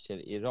 3 matcher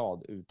i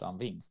rad utan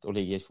vinst och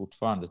ligger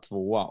fortfarande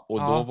 2:a. Och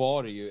då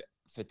var det ju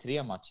för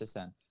 3 matcher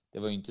sen, det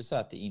var ju inte så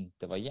att det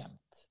inte var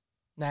jämnt.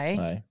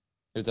 Nej.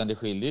 Utan det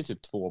skiljer ju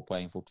typ 2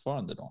 poäng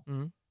fortfarande då.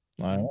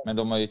 Nej. Men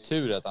de har ju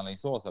tur att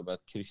Alingsås har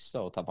börjat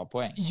kryssa och tappa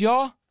poäng.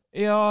 Ja,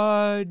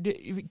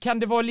 kan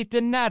det vara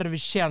lite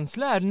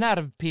nervkänsla här,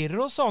 nervpirr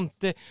och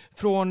sånt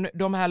från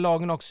de här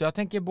lagen också? Jag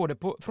tänker både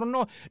på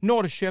från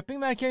Norrköping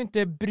verkar ju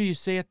inte bry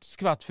sig ett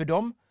skvatt för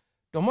dem.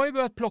 De har ju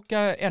börjat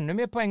plocka ännu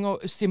mer poäng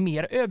och se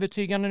mer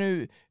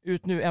övertygande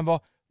ut nu än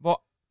vad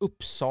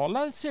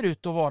Uppsala ser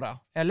ut att vara.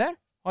 Eller?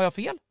 Har jag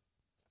fel?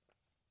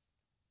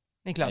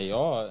 Niklas?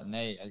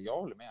 Nej,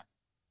 jag håller med.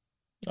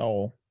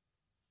 Ja.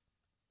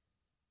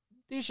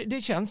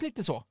 Det känns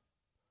lite så.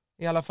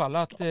 I alla fall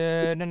att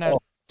den här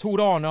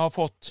Tor Arne har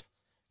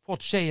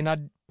fått tjejerna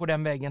på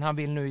den vägen han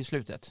vill nu i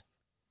slutet.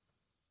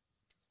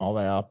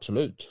 Ja,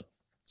 absolut.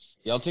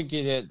 Jag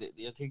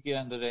tycker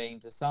ändå det är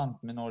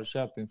intressant med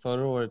Norrköping.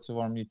 Förra året så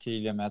var de ju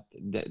tydliga med att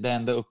det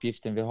enda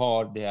uppgiften vi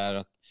har, det är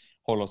att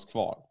hålla oss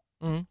kvar.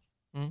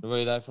 Det var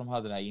ju därför de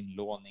hade den här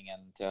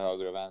inlåningen till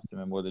höger och vänster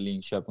med både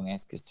Linköping och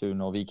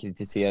Eskilstuna, och vi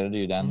kritiserade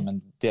ju den,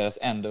 men deras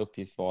enda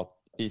uppgift var att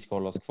vi ska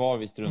hålla oss kvar,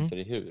 vi struntar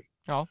i hur.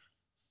 Ja.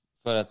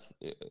 För att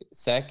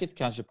säkert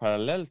kanske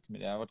parallellt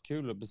med det, det har varit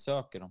kul att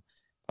besöka dem,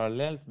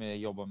 parallellt med det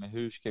jobba med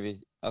hur ska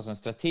vi, alltså en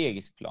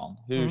strategisk plan,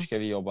 hur ska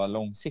vi jobba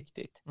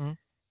långsiktigt.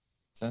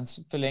 Sen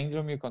förlängde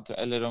de ju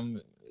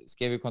de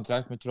skrev ju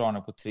kontrakt med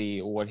Trane på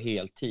 3 år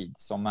heltid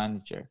som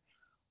manager.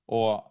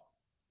 Och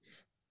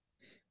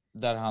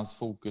där hans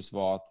fokus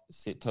var att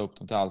ta upp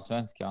dem till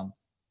Allsvenskan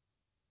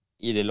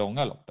i det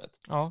långa loppet.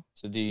 Ja.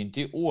 Så det är ju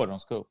inte i år de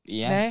ska upp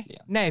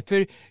egentligen. Nej,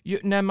 för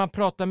när man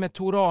pratar med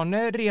Tor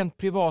Arne rent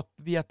privat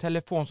via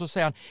telefon så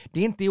säger han, det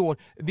är inte i år.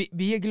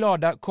 Vi är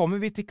glada, kommer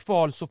vi till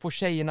kval så får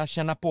tjejerna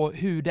känna på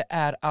hur det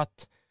är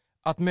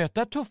att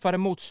möta tuffare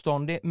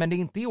motstånd, men det är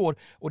inte i år.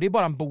 Och det är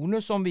bara en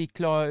bonus om vi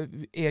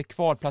är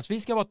kvalplats.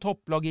 Vi ska vara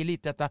topplag i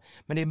Elitettan,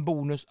 men det är en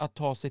bonus att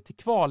ta sig till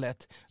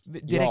kvalet.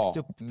 Direkt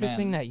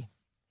uppflyttning, nej.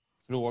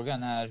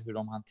 Frågan är hur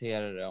de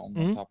hanterar det om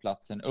de tar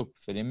platsen upp.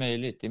 För det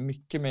är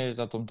mycket möjligt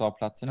att de tar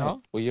platsen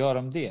upp. Och gör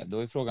de det, då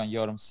är frågan,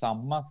 gör de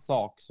samma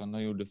sak som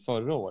de gjorde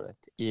förra året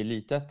i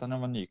Elitettan när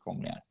de var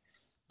nykomlingar?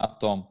 Att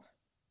de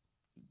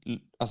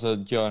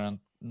gör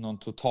någon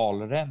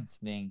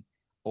totalrensning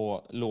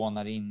och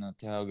lånar in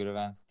till höger och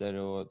vänster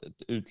och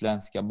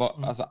utländska.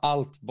 Alltså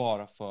allt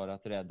bara för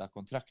att rädda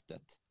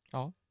kontraktet.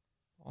 Ja.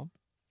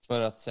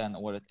 För att sen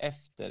året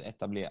efter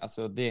etablera.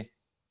 Alltså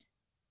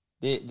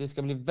det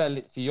ska bli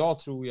väldigt... För jag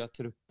tror ju att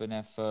truppen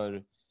är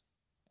för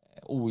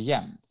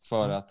ojämn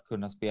för att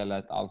kunna spela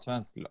ett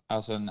allsvenskt...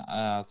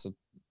 Alltså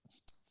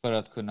för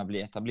att kunna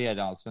bli etablerad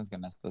i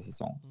allsvenskan nästa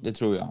säsong. Det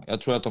tror jag.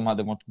 Jag tror att de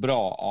hade mått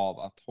bra av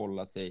att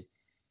hålla sig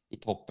i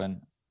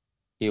toppen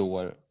i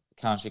år.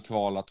 Kanske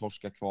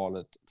torska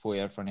kvalet, få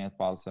erfarenhet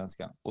på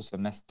allsvenskan. Och så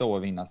nästa år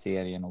vinna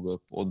serien och gå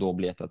upp och då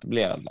bli ett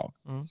etablerad lag.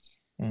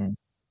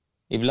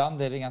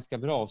 Ibland är det ganska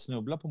bra att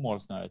snubbla på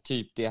målsnöret.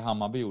 Typ det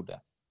Hammarby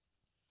gjorde.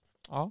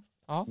 Ja.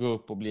 Gå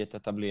upp och bli ett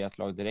etablerat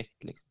lag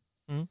direkt liksom.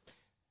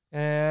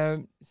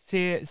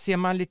 Ser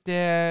man lite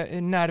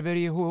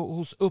nerver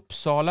hos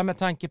Uppsala med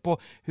tanke på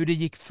hur det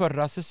gick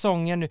förra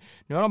säsongen?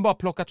 Nu har de bara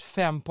plockat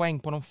 5 poäng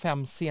på de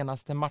 5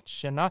 senaste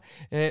matcherna.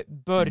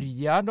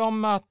 Börjar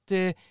de att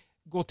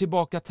gå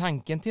tillbaka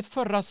tanken till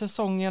förra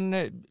säsongen?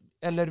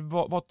 Eller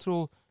vad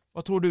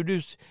tror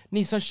du?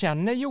 Ni som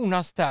känner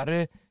Jonas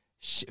där,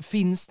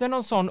 finns det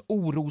någon sån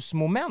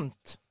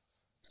orosmoment?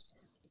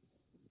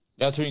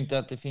 Jag tror inte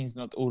att det finns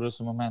något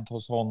orosmoment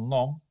hos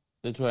honom.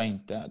 Det tror jag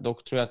inte.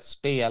 Dock tror jag att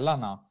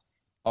spelarna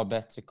har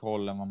bättre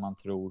koll än vad man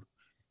tror.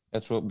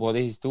 Jag tror både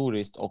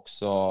historiskt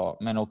också,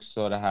 men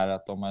också det här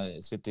att de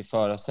har suttit i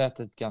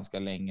förarsätet ganska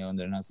länge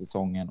under den här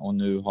säsongen och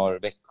nu har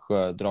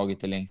Växjö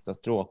dragit det längsta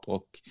strået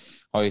och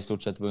har i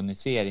stort sett vunnit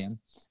serien.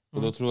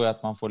 Och då tror jag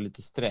att man får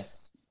lite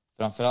stress.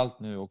 Framförallt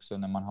nu också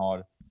när man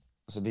har,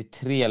 alltså det är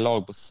 3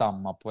 lag på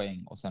samma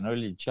poäng och sen har du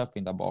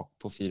Lidköping där bak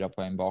på 4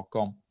 poäng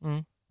bakom.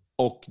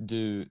 Och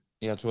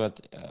jag tror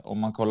att om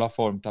man kollar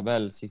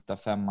formtabell sista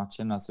 5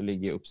 matcherna så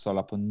ligger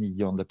Uppsala på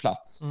 9:e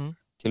plats.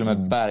 Till och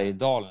med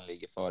Bergdalen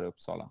ligger före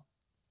Uppsala.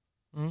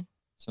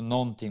 Så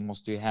någonting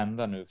måste ju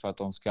hända nu för att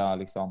de ska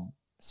liksom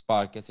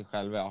sparka sig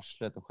själva i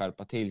arslet och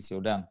skärpa till sig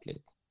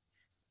ordentligt.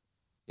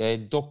 Jag är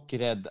dock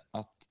rädd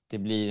att det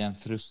blir en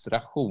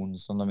frustration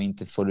som de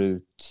inte får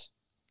ut.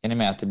 Är ni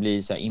med? Att det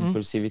blir så här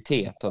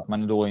impulsivitet och att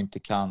man då inte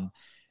kan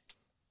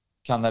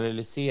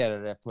kanalisera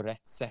det på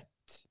rätt sätt.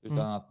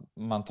 Utan att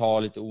man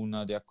tar lite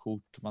onödiga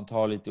kort, man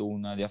tar lite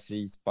onödiga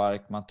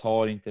frispark, man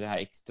tar inte det här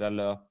extra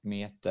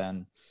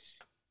löpmeten.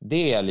 Det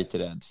är jag lite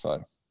rädd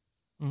för.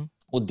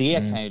 Och det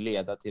kan ju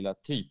leda till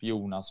att typ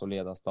Jonas och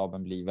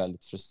ledarstaben blir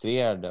väldigt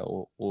frustrerade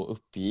och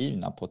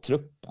uppgivna på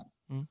truppen.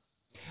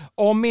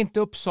 Om inte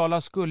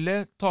Uppsala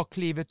skulle ta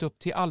klivet upp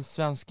till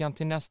allsvenskan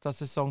till nästa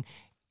säsong,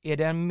 är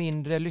det en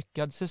mindre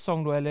lyckad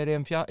säsong då, eller är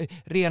det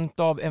rent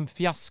av en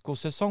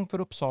fiaskosäsong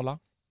för Uppsala?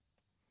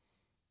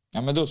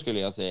 Ja, men då skulle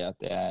jag säga att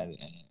det är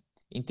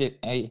inte...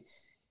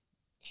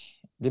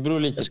 Det beror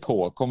lite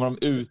på. Kommer de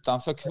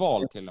utanför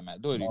kval till och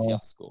med, då är det ju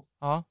fiasko.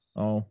 Ja.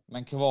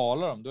 Men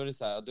kvalar de, då är det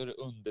så här, då är det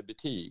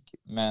underbetyg.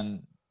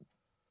 Men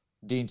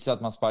det är inte så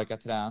att man sparkar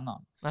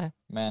tränaren. Nej.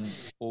 Men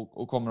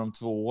och kommer de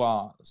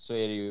tvåa så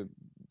är det ju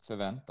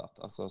förväntat,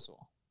 alltså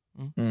så.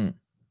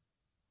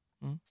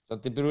 Så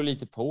att det beror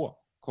lite på.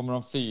 Kommer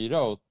de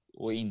 4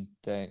 och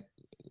inte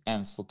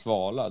ens få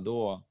kvala,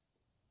 då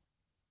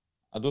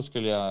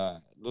skulle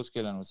jag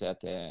nog säga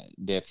att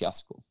det är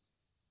fiasko.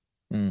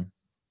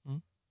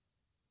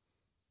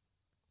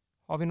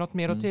 Har vi något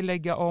mer att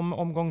tillägga om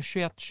omgång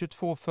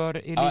 21-22 för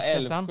Elitettan? Ja,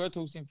 Älvsjö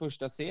tog sin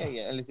första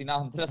seger, eller sin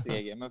andra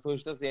seger, men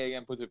första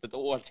segern på typ ett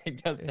år,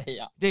 tänkte jag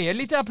säga. Det är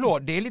lite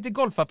applåd, det är lite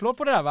golfapplåd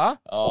på det där, va?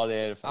 Ja,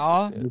 det är det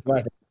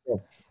faktiskt.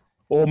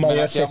 Ja.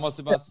 Men jag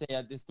måste bara säga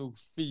att det stod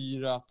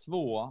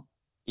 4-2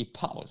 i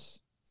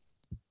paus.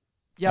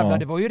 Jävlar,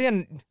 det var ju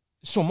redan...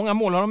 Så många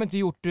mål har de inte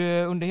gjort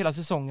under hela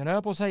säsongen, höll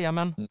jag på att säga,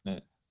 men...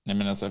 Nej,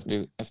 men alltså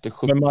efter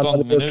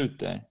 17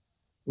 minuter...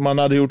 Man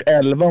hade gjort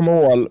 11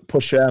 mål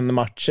på 21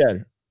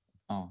 matcher.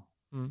 Ja.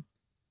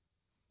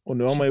 Och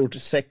nu har man gjort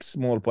 6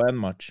 mål på en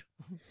match.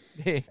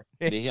 Det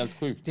är helt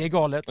sjukt. Det är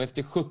galet. Och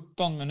efter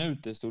 17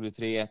 minuter stod det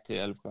 3-1 till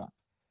Älvsjö.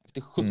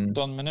 Efter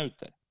 17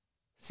 minuter.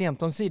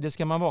 Sent om sidor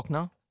ska man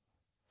vakna.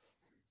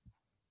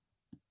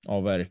 Ja,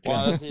 verkligen.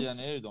 Å andra sidan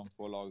är det de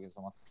 2 lagen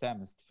som har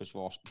sämst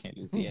försvarsspel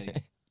i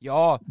serien.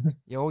 Ja.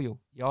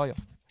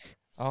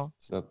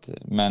 Så att,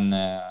 men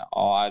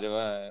ja, det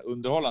var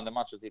underhållande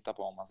match att titta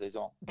på, om man säger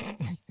så.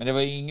 Men det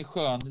var ju ingen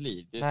skön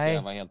liv, det ska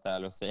jag vara helt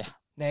ärlig och säga.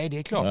 Nej, det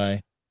är klart.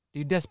 Nej. Det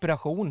är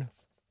desperation.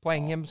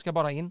 Poängen ska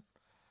bara in.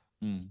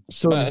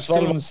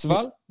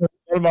 Sundsvall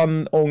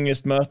vann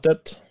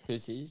ångestmötet.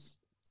 Precis.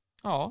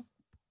 Ja.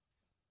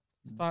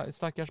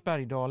 Stackars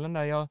Bergdalen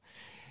där.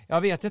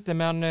 Jag vet inte,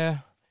 men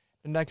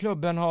den där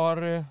klubben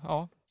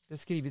har det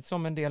skrivits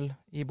om en del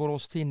i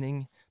Borås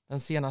tidning den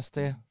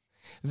senaste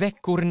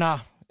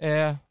veckorna.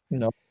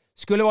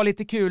 Skulle vara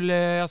lite kul.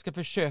 Jag ska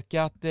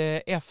försöka att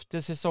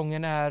efter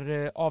säsongen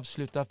är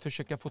avslutad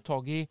försöka få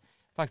tag i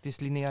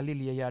faktiskt Linnea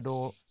Liljegärd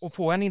och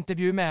få en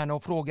intervju med henne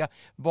och fråga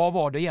vad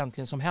var det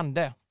egentligen som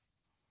hände.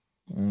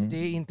 Det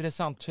är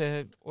intressant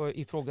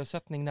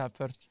ifrågasättning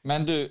därför.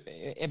 Men du,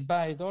 är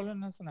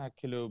Bergdalen en sån här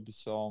klubb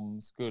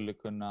som skulle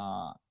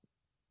kunna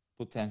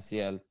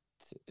potentiellt,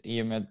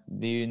 i och med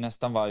det är ju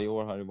nästan varje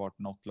år har det varit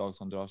något lag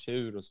som drar sig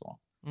ur och så.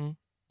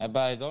 Är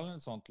Bergdalen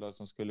ett sånt lag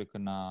som skulle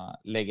kunna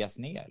läggas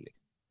ner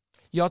liksom?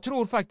 Jag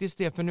tror faktiskt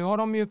det, för nu har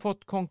de ju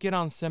fått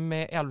konkurrensen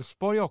med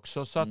Elfsborg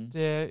också, så att,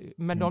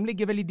 men de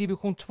ligger väl i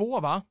division 2,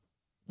 va?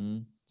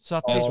 Så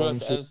att, jag tror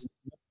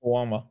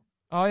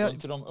att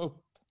inte de upp.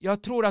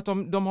 Jag tror att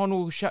de har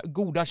nog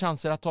goda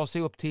chanser att ta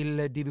sig upp till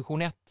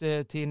division 1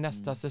 till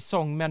nästa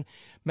säsong. Men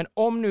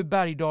om nu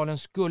Bergdalen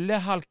skulle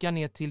halka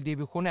ner till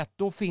division 1,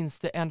 då finns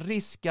det en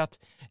risk att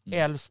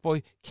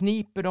Elfsborg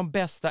kniper de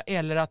bästa,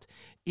 eller att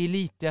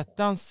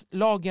Elitettans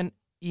lagen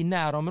i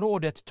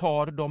närområdet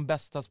tar de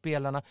bästa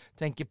spelarna.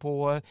 Tänker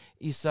på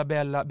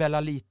Isabella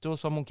Bellalito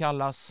som hon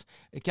kallas.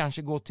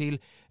 Kanske gå till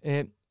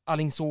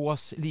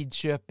Alingsås,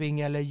 Lidköping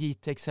eller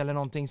Jitex eller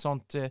någonting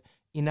sånt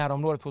i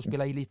närområdet för att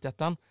spela i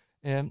Elitettan.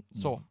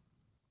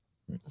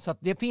 Så att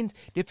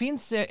det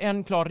finns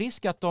en klar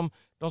risk att de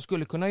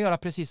skulle kunna göra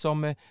precis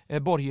som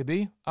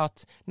Borgeby,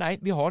 att nej,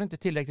 vi har inte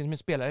tillräckligt med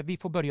spelare, vi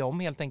får börja om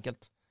helt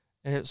enkelt.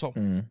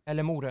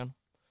 Eller Morön.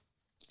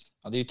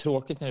 Ja, det är ju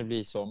tråkigt när det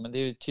blir så, men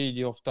det tyder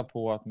ju ofta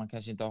på att man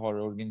kanske inte har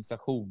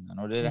organisationen,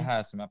 och det är det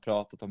här som jag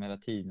pratat om hela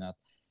tiden, att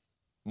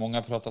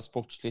många pratar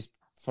sportslig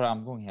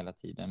framgång hela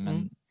tiden,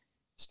 men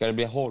ska det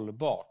bli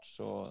hållbart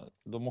så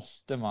då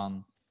måste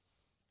man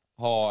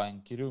ha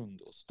en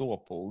grund att stå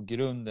på, och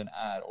grunden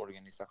är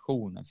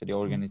organisationen, för det är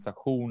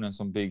organisationen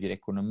som bygger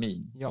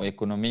ekonomin och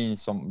ekonomin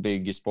som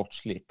bygger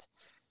sportsligt.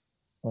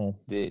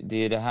 Det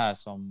är det här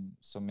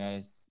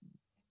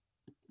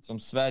som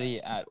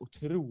Sverige är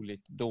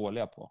otroligt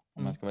dåliga på,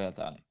 om jag ska vara helt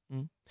ärlig.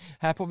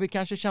 Här får vi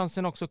kanske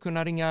chansen också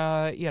kunna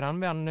ringa eran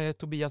vän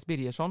Tobias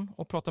Birgersson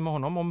och prata med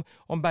honom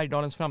om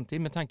Bergdalens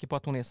framtid, med tanke på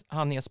att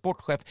han är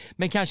sportchef,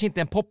 men kanske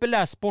inte en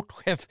populär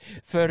sportchef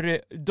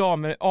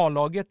för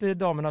A-laget,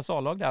 damernas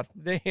A-lag där.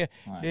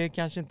 Det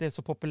kanske inte är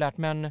så populärt,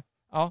 men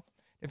ja,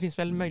 det finns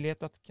väl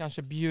möjlighet att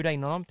kanske bjuda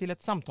in honom till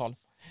ett samtal.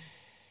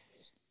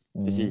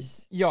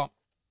 Precis. Ja.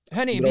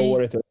 Hörrni, bra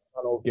året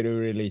han åker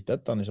ur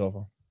Elitettan i så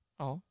fall.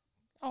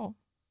 Ja,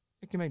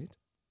 mycket möjligt.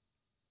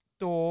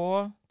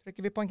 Då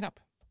trycker vi på en knapp.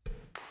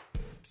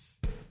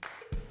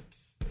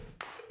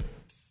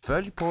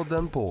 Följ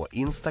podden på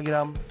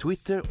Instagram,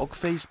 Twitter och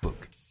Facebook.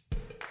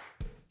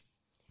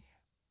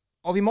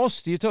 Och vi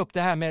måste ju ta upp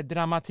det här med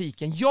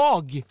dramatiken.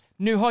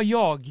 Nu har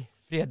jag,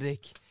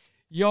 Fredrik,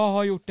 Jag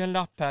har gjort en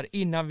lapp här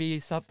innan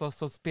vi satt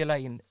oss och spela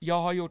in.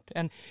 Jag har gjort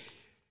en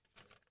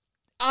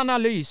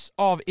analys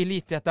av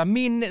Elitettan.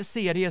 Min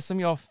serie som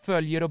jag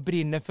följer och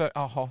brinner för.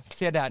 Jaha,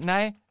 se där.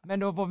 Nej, men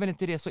då var väl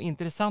inte det så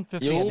intressant för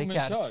Fredrik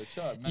här. Jo, men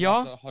kör. Men ja.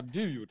 alltså, har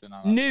du gjort en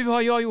analys? Nu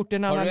har jag gjort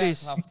en analys. Har du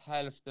ens haft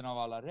hälften av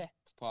alla rätt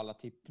på alla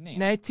tippningar?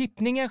 Nej,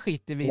 tippningen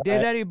skiter vi. Det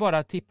där är ju bara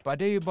att tippa.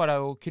 Det är ju bara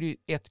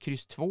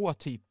 1-2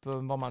 typ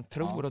vad man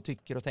tror och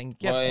tycker och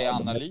tänker. Vad är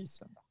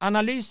analysen då?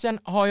 Analysen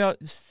har jag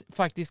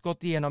faktiskt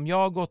gått igenom. Jag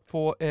har gått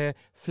på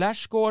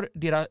Flashscore,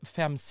 deras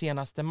 5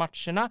 senaste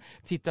matcherna,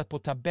 tittat på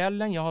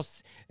tabellen. Jag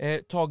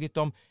har tagit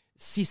de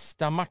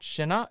sista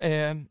matcherna,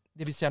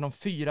 det vill säga de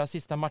 4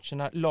 sista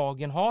matcherna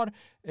lagen har,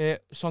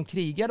 som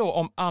krigar då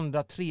om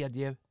andra,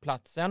 tredje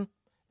platsen.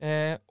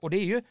 Och det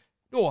är ju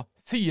då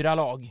 4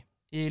 lag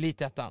i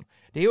Elitettan.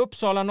 Det är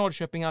Uppsala,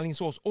 Norrköping,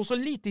 Alingsås och så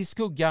lite i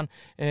skuggan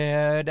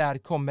där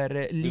kommer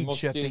Lidköping. Du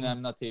måste ju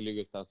nämna till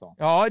Gustafsson.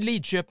 Ja,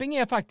 Lidköping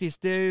är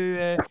faktiskt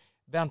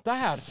vänta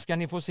här ska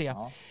ni få se.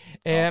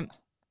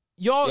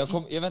 Jag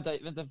vänta,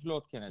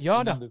 förlåt Kenneth,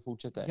 innan du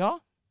fortsätter. Ja.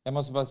 Jag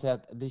måste bara säga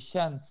att det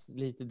känns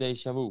lite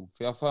déjà vu,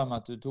 för jag för mig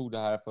att du tog det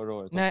här förra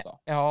året också.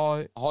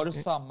 Ja. Har du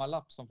samma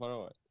lapp som förra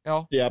året?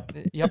 Ja. Yep.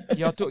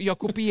 Jag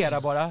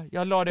kopierar bara.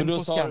 Jag la den på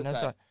skannen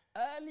så.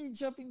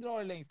 Lidköping drar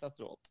det längsta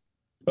strået.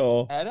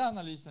 Ja. Är det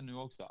analysen nu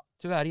också?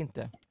 Tyvärr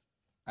inte.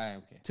 Nej,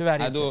 okej. Tyvärr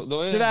Nej, inte.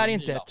 Då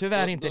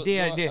Tyvärr inte. Då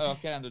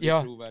ökar ändå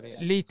din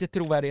trovärdighet. Lite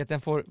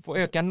trovärdigheten får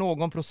öka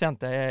någon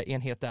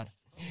procentenhet där.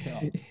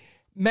 Ja.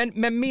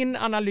 Men min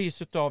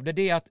analys av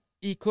det är att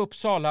IK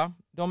Uppsala,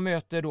 de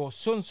möter då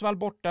Sundsvall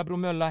borta,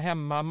 Bromölla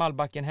hemma,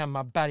 Malbacken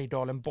hemma,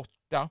 Bergdalen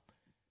borta.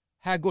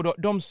 Här går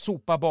de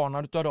sopar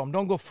banan utav dem.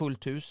 De går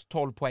fullt hus,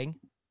 12 poäng.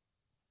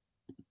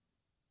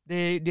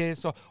 Det är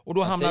så. Och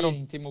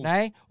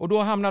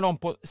då hamnar de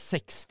på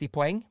 60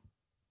 poäng.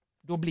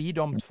 Då blir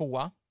de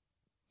 2:a.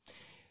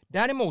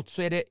 Däremot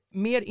så är det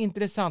mer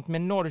intressant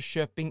med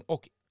Norrköping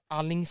och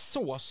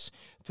Alingsås.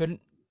 För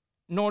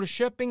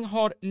Norrköping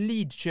har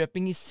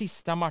Lidköping i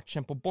sista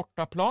matchen på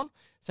bortaplan.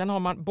 Sen har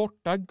man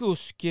borta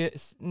Gusk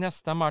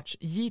nästa match.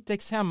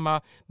 Jitex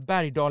hemma,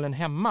 Bergdalen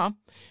hemma.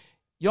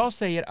 Jag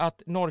säger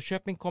att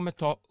Norrköping kommer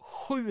ta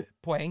 7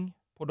 poäng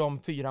på de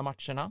 4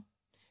 matcherna.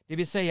 Det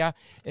vill säga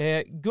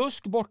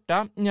Gusk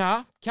borta,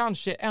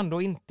 kanske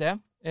ändå inte.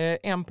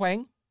 1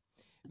 poäng.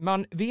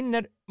 Man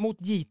vinner mot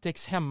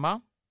Jitex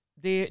hemma.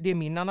 Det är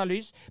min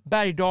analys.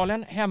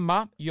 Bergdalen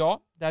hemma,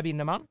 där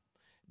vinner man.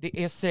 Det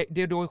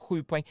är då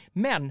 7 poäng.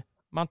 Men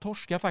man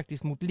torskar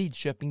faktiskt mot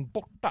Lidköping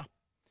borta.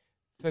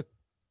 För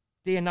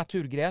det är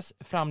naturgräs,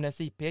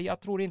 Framnäs IP. Jag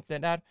tror inte,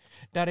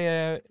 där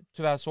är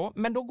tyvärr så.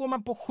 Men då går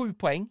man på 7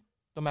 poäng,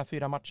 de här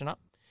 4 matcherna.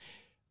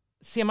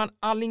 Ser man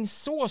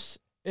Alingsås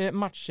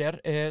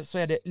matcher så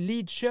är det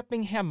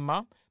Lidköping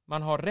hemma.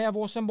 Man har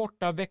Rävåsen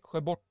borta,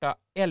 Växjö borta,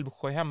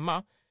 Älvsjö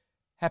hemma.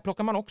 Här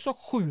plockar man också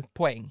 7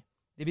 poäng.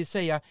 Det vill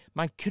säga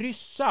man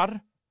kryssar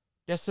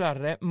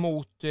dessvärre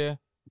mot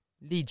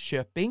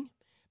Lidköping.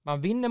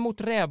 Man vinner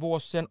mot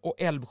Rävåsen och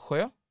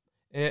Älvsjö.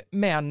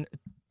 Men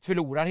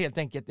förlorar helt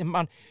enkelt.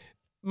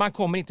 Man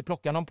kommer inte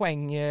plocka någon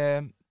poäng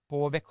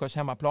på Växjös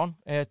hemmaplan.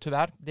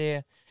 Tyvärr.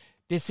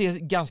 Det ser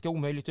ganska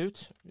omöjligt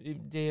ut.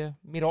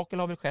 Mirakel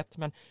har väl skett.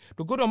 Men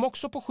då går de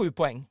också på 7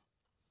 poäng.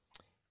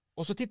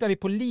 Och så tittar vi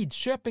på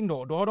Lidköping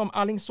då. Då har de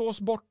Alingsås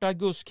borta,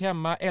 Gusk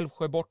hemma,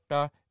 Älvsjö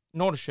borta,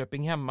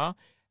 Norrköping hemma.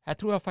 Här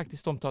tror jag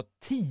faktiskt de tar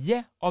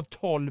 10 av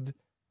 12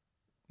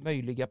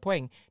 möjliga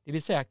poäng. Det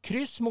vill säga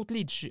kryss mot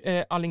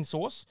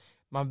Alingsås.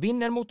 Man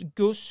vinner mot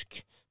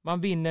Gusk.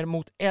 Man vinner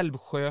mot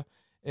Älvsjö.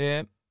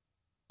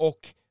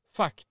 Och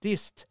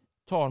faktiskt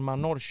tar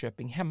man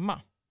Norrköping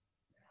hemma.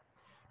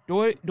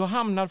 Då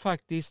hamnar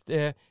faktiskt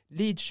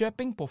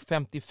Lidköping på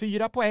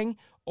 54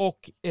 poäng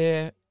och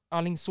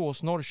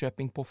Alingsås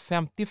Norrköping på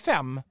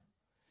 55.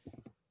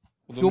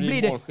 Då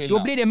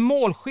blir det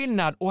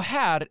målskillnad. Och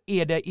här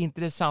är det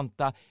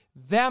intressanta.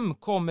 Vem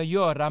kommer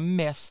göra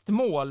mest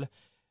mål?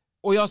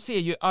 Och jag ser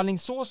ju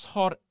Alingsås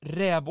har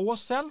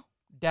Rävåsen.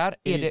 Där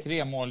är det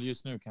 3 mål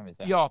just nu kan vi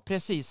säga. Ja,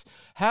 precis.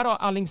 Här har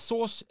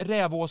Alingsås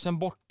Rävåsen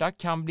borta.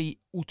 Kan bli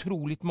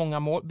otroligt många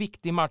mål.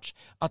 Viktig match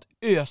att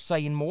ösa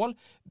in mål.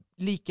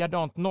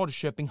 Likadant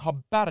Norrköping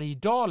har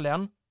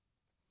Bergdalen.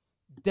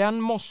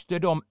 Den måste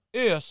de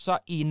ösa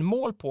in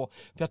mål på.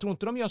 För jag tror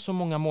inte de gör så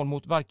många mål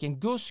mot varken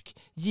Gusk,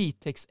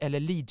 Jitex eller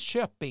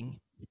Lidköping.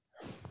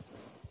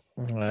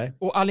 Nej.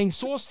 Och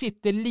Alingsås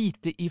sitter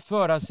lite i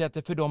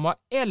förarsätet för de har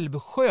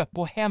Älvsjö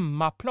på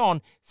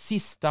hemmaplan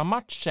sista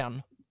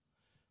matchen.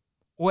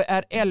 Och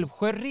är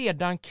Älvsjö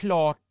redan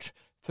klart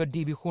för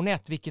division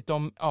 1, vilket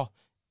de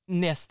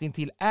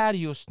nästintill är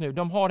just nu.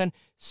 De har en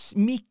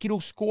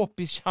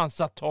mikroskopisk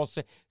chans att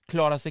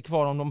klara sig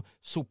kvar om de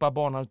sopar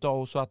banan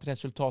utav och så att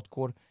resultat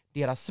går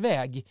deras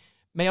väg.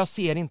 Men jag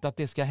ser inte att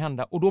det ska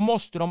hända. Och då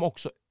måste de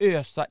också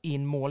ösa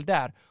in mål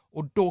där.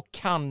 Och då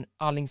kan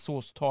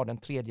Alingsås ta den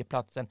 3:e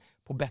platsen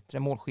på bättre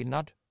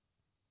målskillnad.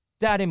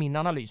 Där är min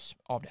analys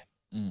av det.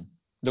 Mm.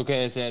 Då kan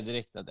jag säga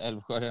direkt att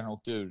Älvsjö redan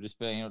åkt ur. Det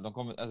spelar ingen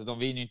roll. De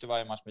vinner ju inte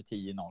varje match med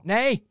 10-0.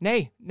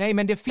 Nej,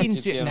 men det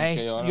finns ju...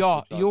 Nej,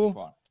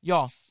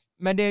 ja.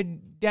 Men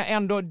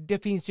det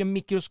finns ju en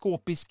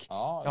mikroskopisk...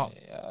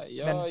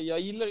 Jag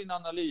gillar din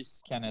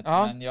analys, Kenneth,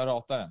 men jag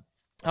ratar den.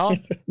 Ja,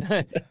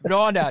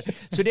 bra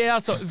där. Så det är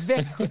alltså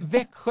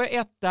Växjö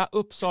 1,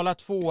 Uppsala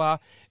 2.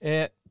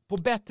 På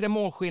bättre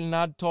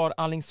målskillnad tar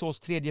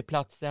Alingsås 3:e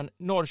platsen,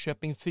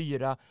 Norrköping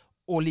 4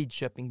 och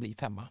Lidköping blir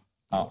 5.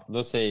 Ja,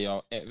 då säger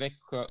jag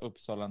Växjö,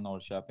 Uppsala,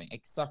 Norrköping.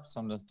 Exakt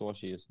som den står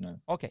sig just nu.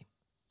 Okej.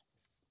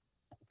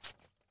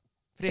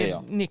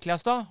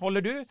 Niklas då?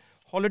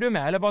 Håller du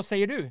med eller vad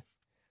säger du?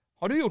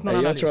 Har du gjort någon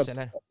analys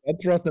eller?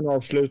 Jag tror att den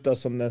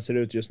avslutas som den ser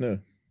ut just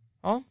nu.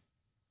 Ja.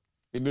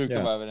 Vi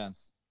brukar vara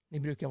överens. Ni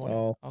brukar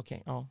vara det?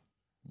 Okej, ja.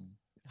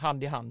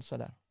 Hand i hand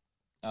sådär.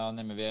 Ja,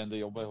 nej, men vi har ändå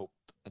jobbat ihop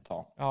ett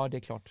tag. Ja, det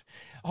är klart.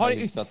 Har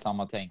hyfsat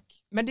samma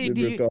tänk. Men vi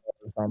brukar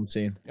ha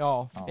samsyn.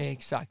 Ja,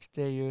 exakt.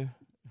 Det är ju...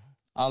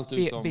 Allt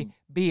utom...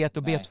 B1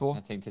 och B2. Nej,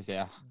 jag tänkte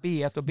säga.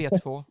 B1 och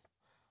B2.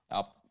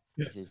 Ja,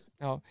 precis.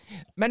 Ja.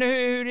 Men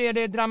hur är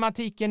det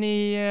dramatiken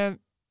i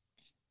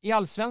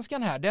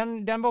Allsvenskan här?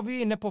 Den var vi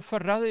ju inne på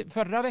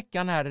förra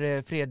veckan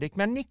här, Fredrik.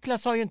 Men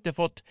Niklas har ju inte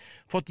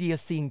fått ge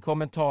sin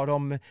kommentar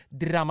om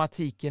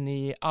dramatiken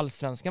i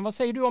Allsvenskan. Vad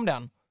säger du om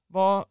den?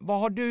 Vad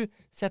har du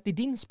sett i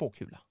din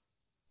spåkula?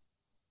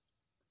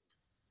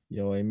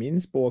 Ja, i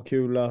min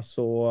spåkula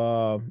så...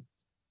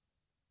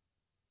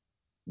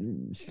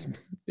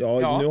 nu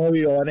har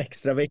ju jag en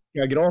extra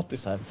vecka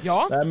gratis här.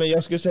 Ja. Nej, men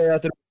jag skulle säga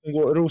att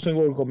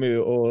Rosengård kommer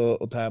ju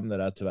att ta hem det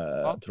där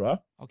tyvärr, tror jag.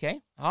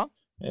 Okej. Ja.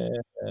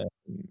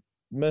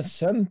 Men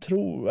sen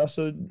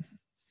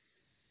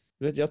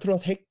jag tror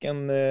att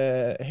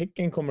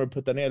Häcken kommer att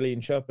putta ner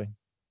Linköping.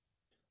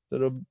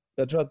 Så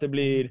jag tror att det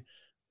blir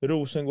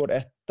Rosengård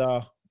 1,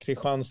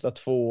 Kristianstad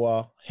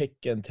 2,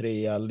 Häcken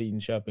 3,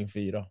 Linköping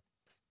 4.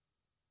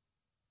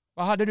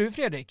 Vad hade du,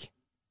 Fredrik?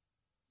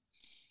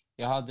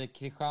 Jag hade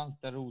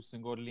Kristianstad,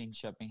 Rosengård,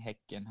 Linköping,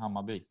 Häcken,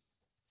 Hammarby.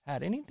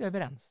 Här är ni inte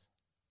överens.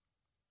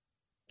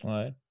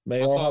 Nej.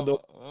 Men vad sa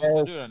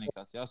du då,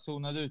 Niklas? Jag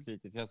zonade ut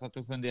lite för jag satt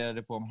och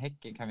funderade på om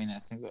Häcken kan vinna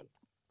SM-guld.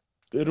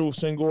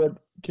 Rosengård,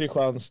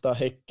 Kristianstad,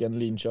 Häcken,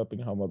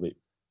 Linköping, Hammarby.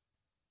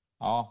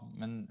 Ja,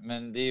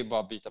 men det är ju bara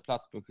att byta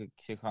plats på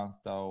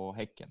Kristianstad och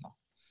Häcken då.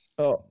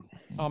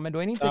 Ja, men då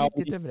är ni inte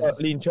riktigt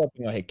överens.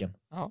 Linköping och Häcken.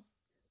 Ja.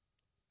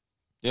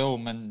 Jo,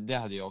 men det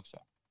hade jag också.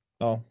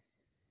 Ja.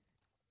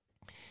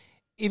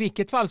 I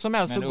vilket fall som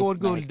helst så går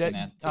guldet...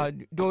 Ja,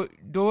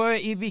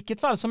 i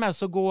vilket fall som helst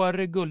så går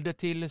guldet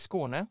till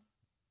Skåne.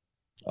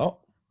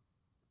 Ja.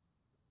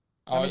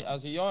 Ja,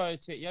 alltså jag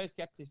är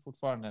skeptisk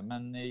fortfarande,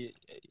 men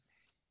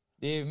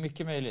det är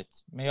mycket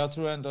möjligt. Men jag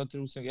tror ändå att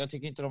jag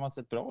tycker inte de har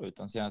sett bra ut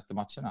de senaste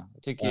matcherna.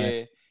 Jag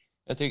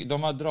tycker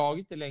de har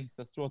dragit det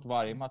längsta strået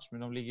varje match,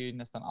 men de ligger ju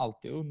nästan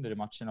alltid under i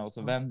matcherna och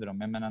så vänder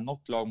de. Jag menar,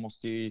 något lag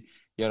måste ju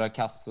göra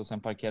kass och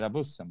sen parkera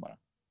bussen bara.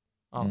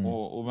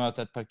 Och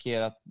möta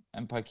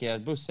en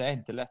parkerad buss är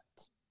inte lätt.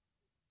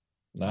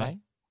 Nej,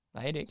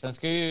 det är...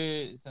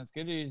 Sen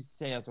ska det ju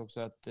sägas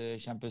också att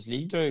Champions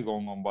League drar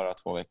igång om bara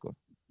 2 veckor.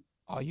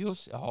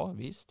 Ja,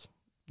 visst.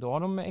 Då har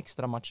de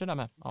extra matcher där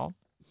med. Ja.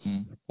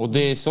 Och det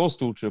är så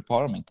stor trupp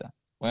har de inte.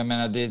 Och jag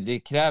menar, det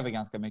kräver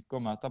ganska mycket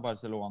att möta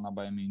Barcelona,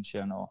 Bayern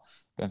München och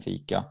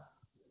Benfica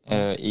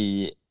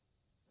i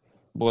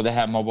både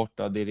hemma och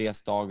borta. Det är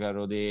resdagar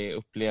och det är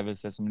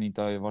upplevelser som man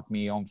inte har varit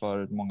med om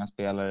förut, många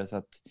spelare. Så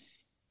att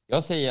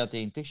jag säger att det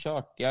är inte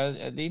kört. Det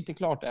är inte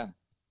klart än.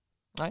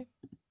 Nej.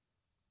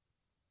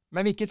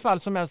 Men vilket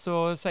fall som helst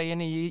så säger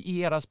ni i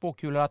era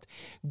spåkulor att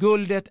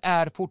guldet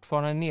är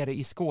fortfarande nere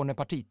i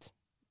Skånepartiet.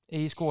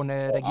 I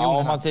Skåneregionen. Ja,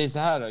 om man säger så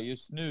här då,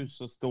 just nu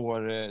så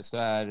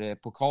är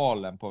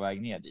pokalen på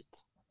väg ner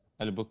dit.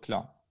 Eller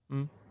bucklan.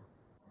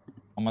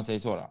 Om man säger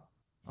så då.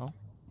 Ja.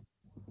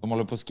 De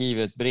håller på att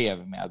skriva ett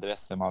brev med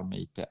adressen Malmö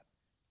IP.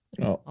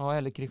 Ja,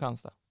 eller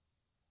Kristianstad.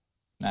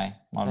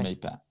 Nej, Malmö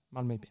IP.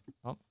 Malmö IP,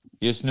 ja.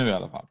 Just nu i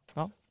alla fall.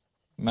 Ja.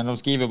 Men de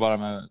skriver bara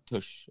med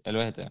tusch, eller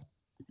vad heter det?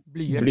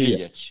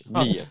 Blyerts.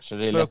 Så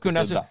det är lätt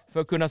att sudda. För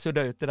att kunna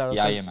sudda ut det där och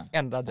sen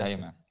ändra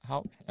adressen.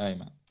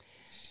 Jajamän.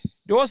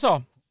 Då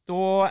så.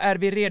 Då är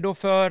vi redo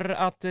för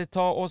att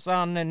ta oss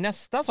an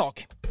nästa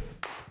sak.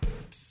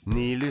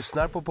 Ni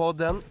lyssnar på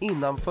podden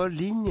Innanför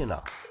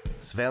linjerna.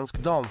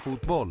 Svensk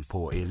damfotboll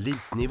på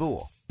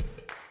elitnivå.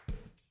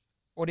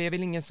 Och det är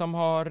väl ingen som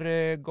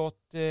har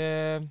gått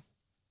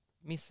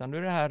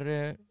missande det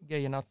här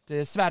grejen att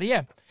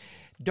Sverige,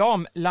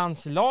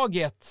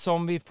 damlandslaget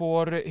som vi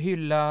får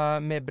hylla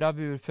med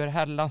bravur, för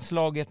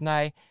herrlandslaget,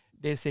 nej,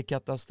 det ser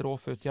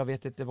katastrof ut. Jag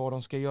vet inte vad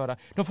de ska göra.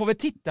 De får väl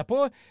titta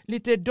på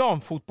lite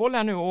damfotboll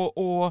här nu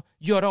och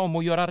göra om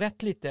och göra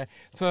rätt lite.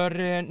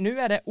 För nu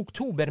är det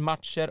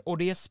oktobermatcher och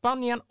det är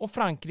Spanien och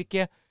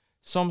Frankrike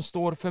som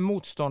står för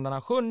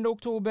motståndarna. 7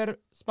 oktober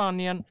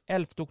Spanien,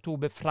 11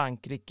 oktober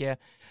Frankrike.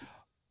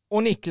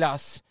 Och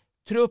Niklas,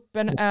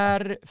 truppen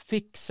är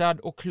fixad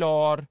och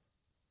klar.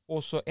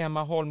 Och så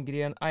Emma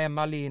Holmgren,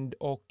 Emma Lind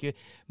och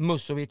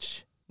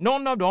Musovic.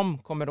 Någon av dem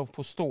kommer att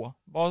få stå.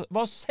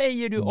 Vad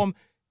säger du om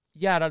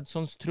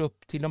Gerhardssons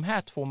trupp till de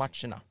här 2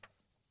 matcherna?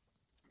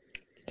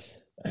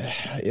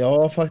 Jag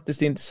har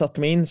faktiskt inte satt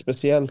mig in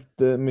speciellt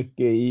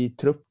mycket i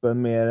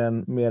truppen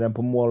mer än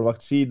på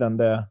målvaktssidan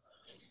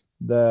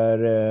där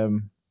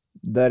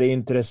det är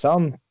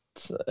intressant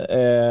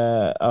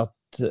att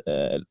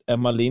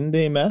Emma Lind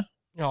är med.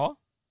 Ja.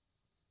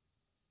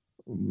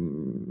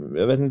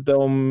 Jag vet inte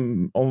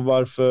om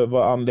vad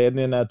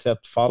anledningen är till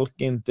att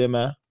Falk inte är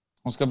med.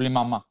 Hon ska bli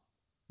mamma.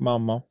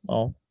 Mamma,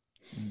 ja.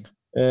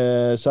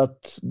 Så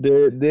att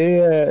det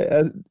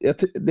är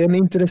en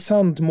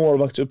intressant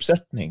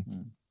målvaktsuppsättning.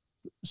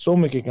 Så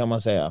mycket kan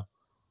man säga.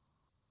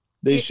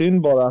 Det är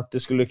synd bara att det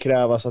skulle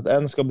krävas att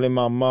en ska bli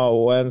mamma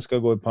och en ska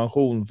gå i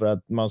pension för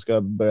att man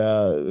ska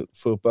börja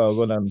få upp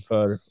ögonen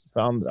för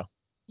andra.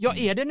 Ja,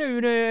 är det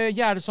nu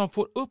Gerhardsson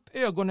får upp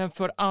ögonen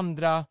för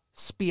andra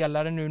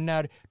spelare nu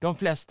när de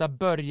flesta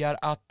börjar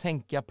att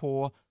tänka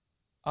på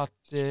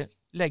att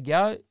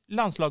lägga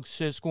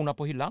landslagsskorna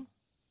på hyllan?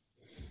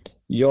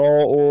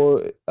 Ja,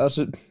 och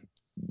alltså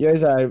jag är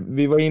så här,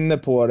 vi var inne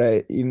på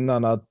det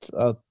innan att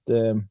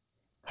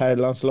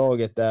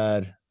herrlandslaget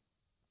är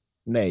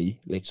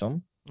nej,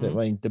 liksom. Det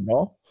var inte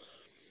bra.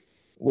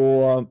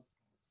 Och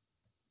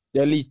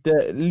jag är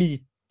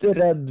lite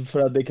rädd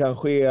för att det kan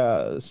ske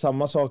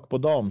samma sak på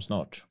dam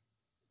snart.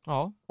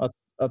 Ja.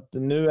 Att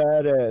nu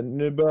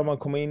börjar man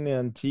komma in i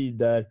en tid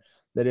där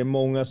det är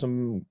många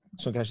som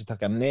kanske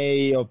tackar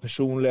nej av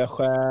personliga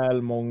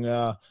skäl,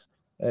 många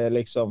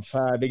liksom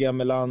färdiga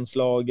med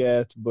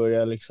landslaget,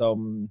 börjar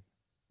liksom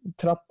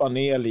trappa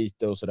ner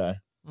lite och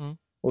sådär.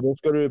 Och då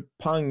ska du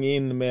pang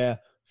in med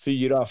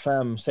 4,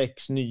 5,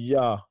 6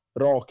 nya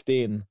rakt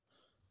in.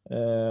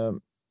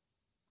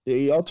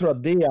 Jag tror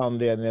att det är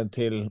anledningen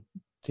till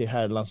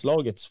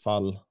herrlandslagets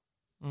fall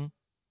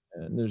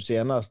nu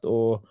senast,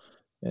 och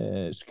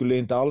skulle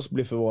inte alls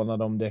bli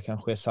förvånad om det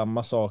kan ske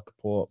samma sak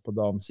på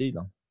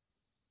damsidan.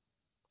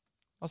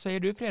 Vad säger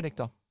du, Fredrik,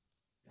 då?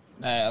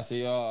 Nej, alltså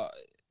jag,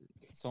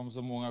 som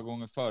så många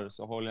gånger förr,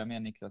 så håller jag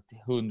med Niklas till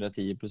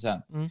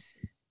 110%.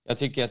 Jag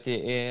tycker att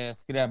det är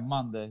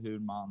skrämmande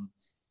hur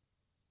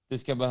det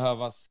ska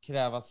behövas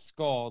krävas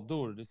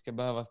skador, det ska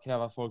behövas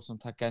krävas folk som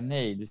tackar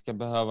nej, det ska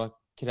behöva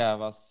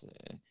krävas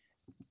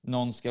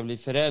någon ska bli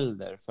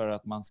förälder för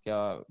att man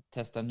ska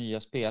testa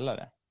nya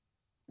spelare.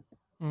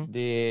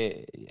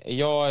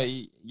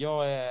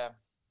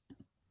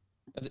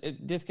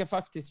 Det ska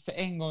faktiskt, för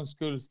en gångs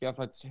skull ska jag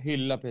faktiskt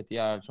hylla Peter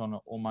Gerhardsson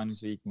och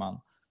Magnus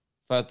Wikman,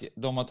 för att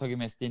de har tagit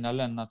med Stina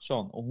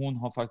Lennartsson och hon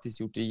har faktiskt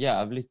gjort det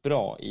jävligt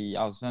bra i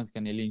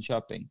Allsvenskan i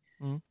Linköping.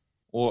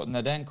 Och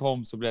när den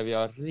kom så blev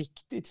jag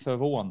riktigt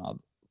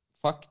förvånad.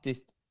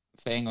 Faktiskt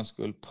för en gångs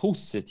skull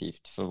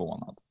positivt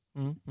förvånad.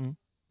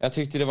 Jag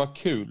tyckte det var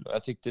kul och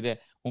jag tyckte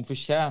hon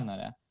förtjänar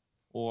det.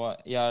 Och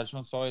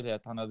Gerhardsson sa ju det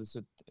att han hade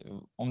suttit,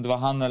 om det var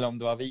han eller om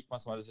det var Wikman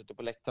som hade suttit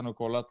på läktaren och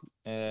kollat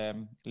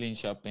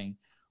Linköping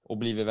och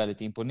blivit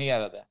väldigt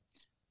imponerade.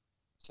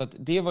 Så att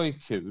det var ju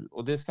kul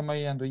och det ska man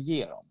ju ändå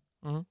ge dem.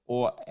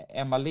 Och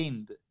Emma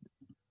Lind,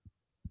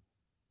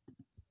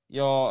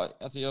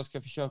 jag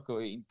ska försöka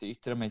att inte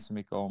yttra mig så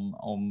mycket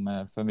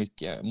om för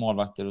mycket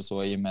målvakter och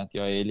så, i och med att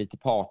jag är lite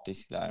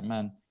partisk där,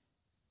 men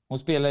hon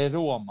spelar i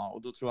Roma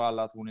och då tror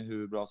alla att hon är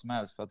hur bra som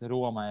helst, för att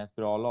Roma är ett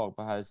bra lag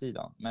på här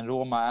sidan. Men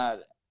Roma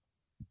är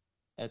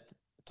ett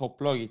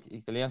topplag i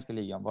italienska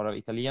ligan, varav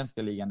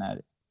italienska ligan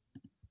är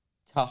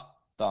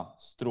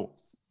katastrof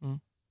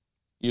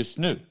just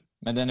nu,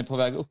 men den är på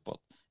väg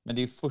uppåt. Men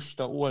det är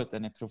första året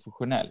den är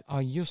professionell.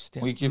 Ja, just det.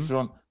 Hon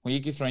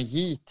gick ju från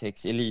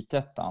Jitex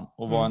elitettan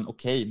och var en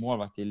okej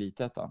målvakt i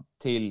elitettan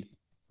till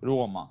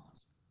Roma.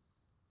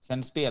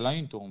 Sen spelar ju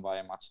inte hon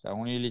varje match där.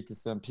 Hon är ju lite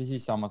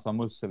precis samma som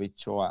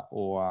Musovic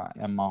och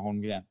Emma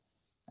Holmgren.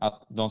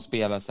 Att de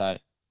spelar så här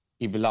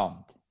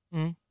ibland.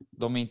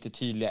 De är inte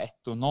tydliga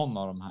någon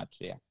av de här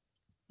 3.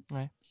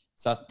 Nej.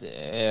 Så att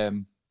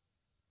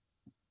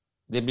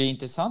det blir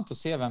intressant att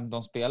se vem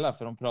de spelar.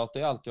 För de pratar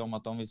ju alltid om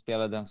att de vill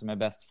spela den som är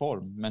bäst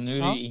form. Men nu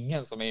är det ju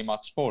ingen som är i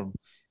matchform.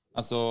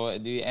 Alltså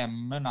det är ju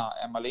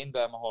Emma Lind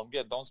och Emma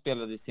Holmgren. De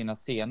spelade sina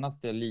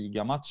senaste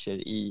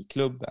ligamatcher i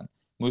klubben.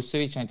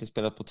 Musovic har inte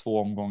spelat på 2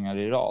 omgångar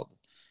i rad.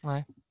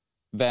 Nej.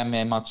 Vem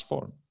är i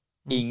matchform?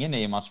 Ingen är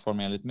i matchform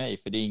enligt mig,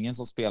 för det är ingen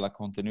som spelar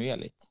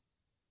kontinuerligt.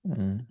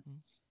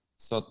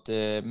 Så att,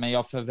 men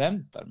jag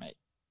förväntar mig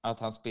att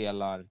han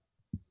spelar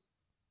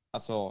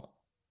alltså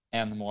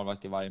en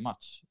målvakt i varje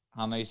match.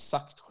 Han har ju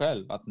sagt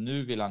själv att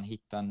nu vill han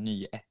hitta en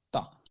ny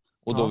etta.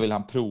 Och då vill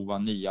han prova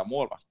nya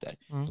målvakter.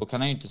 Då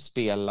kan han ju inte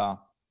spela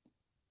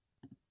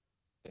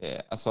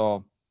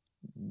alltså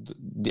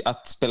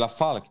att spela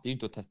Falk, det är ju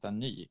inte att testa en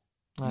ny.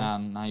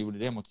 När han gjorde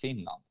det mot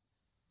Finland.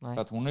 För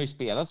att hon har ju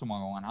spelat så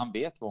många gånger. Han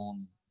vet vad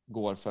hon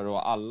går för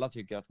och alla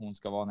tycker att hon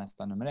ska vara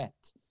nästa nummer 1.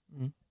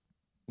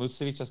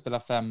 Musovic har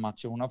spelat 5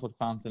 matcher. Hon har fått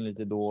chansen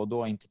lite då och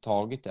då, inte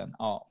tagit den.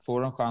 Ja,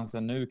 får hon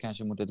chansen nu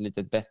kanske mot ett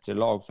lite bättre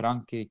lag,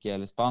 Frankrike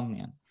eller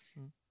Spanien,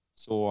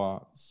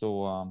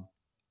 så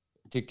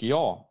tycker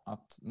jag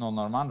att någon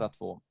av de andra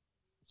 2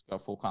 ska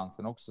få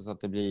chansen också, så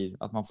att det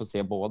blir att man får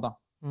se båda.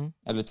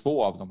 Eller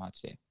 2 av de här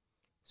 3.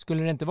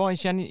 Skulle det inte vara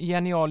en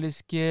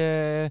genialisk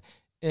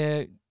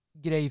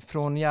grej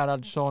från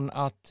Gerhardsson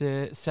att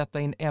sätta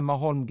in Emma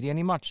Holmgren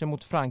i matchen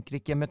mot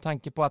Frankrike med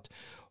tanke på att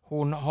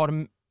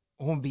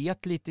hon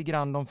vet lite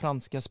grann de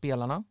franska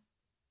spelarna?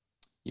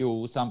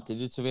 Jo,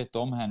 samtidigt så vet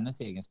de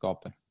hennes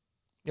egenskaper.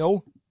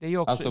 Jo, det är ju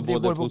också... Alltså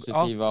både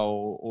positiva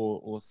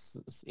och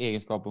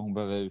egenskaper hon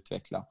behöver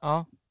utveckla.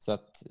 Ja. Så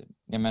att,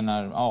 jag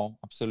menar, ja,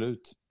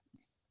 absolut.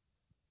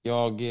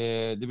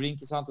 Det blir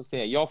intressant att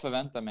se. Jag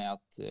förväntar mig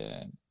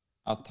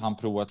att han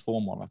provar 2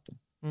 målvakter.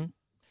 Mm.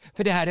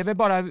 För det här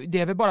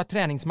är väl bara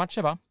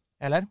träningsmatcher, va?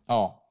 Eller?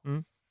 Ja,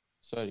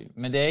 så är det ju.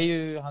 Men det är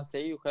ju, han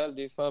säger ju själv,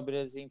 det är ju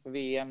förberedelse inför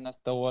VM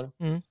nästa år.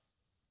 Mm.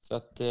 Så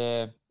att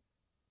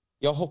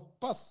jag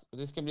hoppas,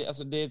 det ska bli,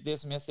 alltså det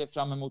som jag ser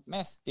fram emot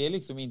mest, det är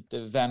liksom inte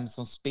vem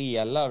som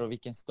spelar och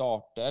vilken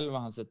startelva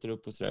han sätter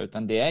upp och sådär,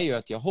 utan det är ju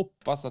att jag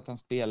hoppas att han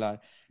spelar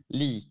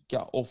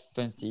lika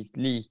offensivt,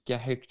 lika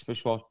högt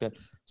försvarsspel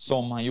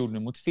som han gjorde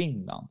mot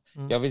Finland.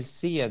 Jag vill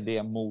se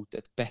det mot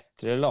ett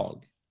bättre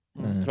lag.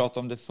 Jag pratade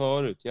om det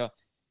förut.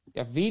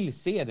 Jag vill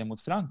se det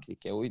mot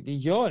Frankrike, och det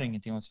gör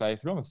ingenting om Sverige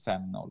förlorar med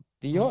 5-0.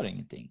 Det gör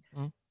ingenting.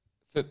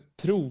 För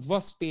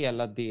prova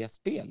spela det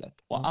spelet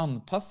och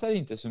anpassa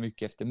inte så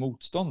mycket efter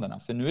motståndarna,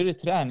 för nu är det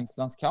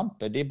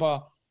träningslandskamper. Det är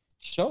bara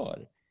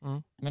kör.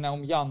 Men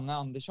om Janne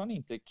Andersson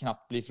inte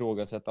knappt blir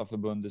ifrågasatt av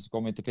förbundet, så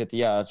kommer inte Peter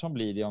Gerhardsson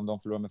bli det om de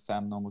förlorar med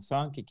 5-0 mot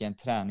Frankrike i en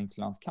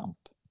träningslandskamp.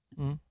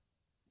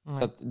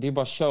 Så att det är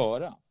bara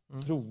köra.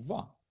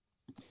 Prova.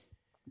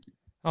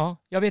 Ja,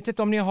 jag vet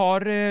inte om ni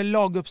har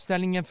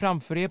laguppställningen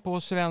framför er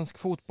på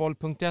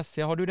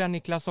svenskfotboll.se. Har du den,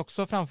 Niklas,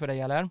 också framför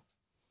dig, eller?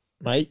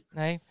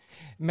 Nej.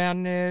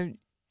 Men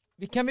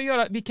vi kan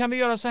väl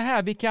göra så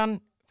här. Vi kan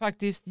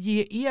faktiskt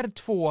ge er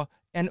 2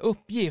 en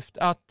uppgift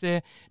att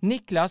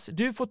Niklas,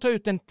 du får ta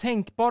ut en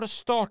tänkbar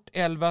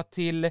startelva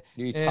till... Det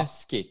är ju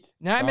taskigt.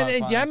 Nej, men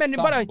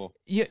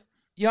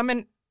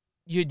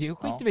det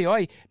skiter vi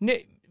jag i.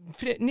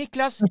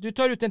 Niklas, du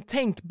tar ut en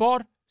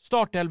tänkbar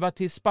startelva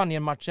till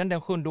Spanien-matchen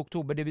den 7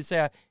 oktober, det vill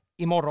säga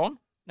imorgon.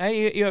 Nej,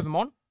 i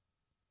övermorgon.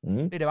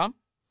 Det är det, va?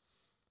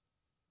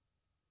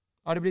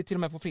 Ja, det blir till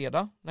och med på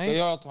fredag. Ska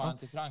jag ta en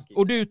till Frankrike?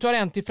 Och du tar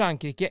en till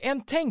Frankrike.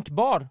 En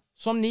tänkbar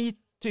som ni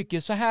tycker,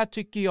 så här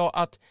tycker jag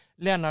att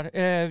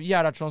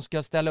Gerhardsson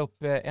ska ställa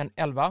upp en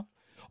 11.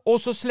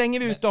 Och så slänger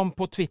vi ut dem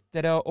på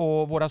Twitter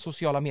och våra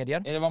sociala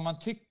medier. Är det vad man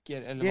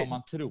tycker eller vad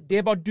man tror? Det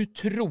är vad du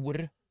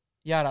tror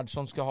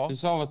Gerhardsson ska ha. Du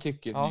sa vad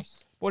tycker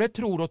nyss. Både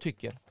tror och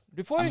tycker.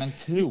 Du får men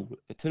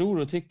tror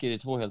och tycker är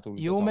 2 helt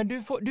olika saker. Men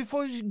du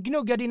får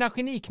gnugga dina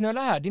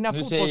geniknölar här, dina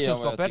fotbollskunskaper. Nu säger jag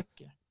vad jag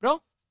tycker. Bra.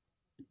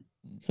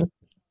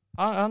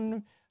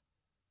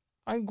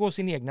 Han går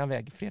sin egna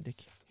väg,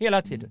 Fredrik.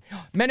 Hela tiden.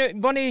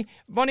 Men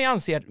vad ni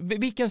anser,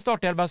 vilken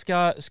startelva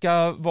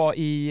ska vara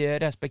i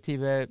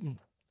respektive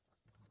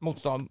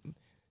motstånd?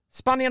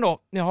 Spanien då,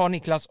 ni har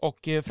Niklas,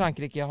 och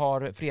Frankrike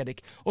har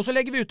Fredrik. Och så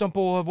lägger vi ut dem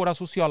på våra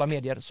sociala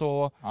medier,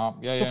 så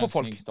jag gör så får en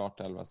folk. Snygg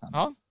startelva sen.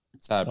 Ja.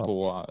 Så här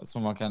på,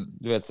 som man kan,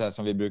 du vet, så här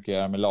som vi brukar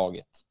göra med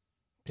laget.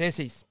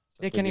 Precis.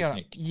 Det kan ni göra.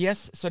 Snyggt.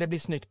 Yes, så det blir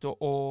snyggt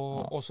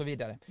och så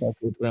vidare. Jag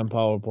får en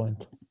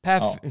PowerPoint.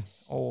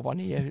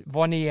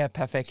 Vad ni är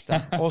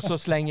perfekta. Och så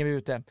slänger vi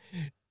ut det.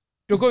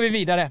 Då går vi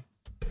vidare.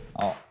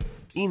 Ja.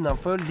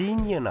 Innanför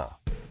linjerna.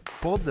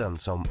 Podden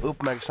som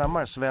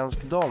uppmärksammar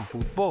svensk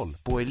damfotboll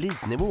på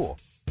elitnivå.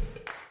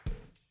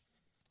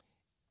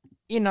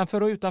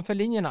 Innanför och utanför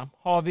linjerna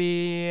har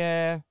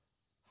vi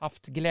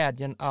haft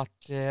glädjen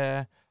att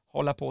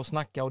hålla på och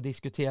snacka och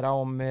diskutera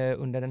om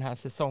under den här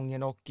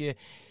säsongen. Och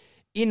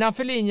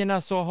innanför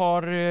linjerna så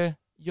har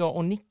jag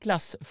och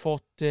Niklas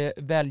fått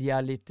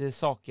välja lite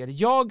saker.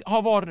 Jag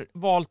har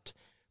valt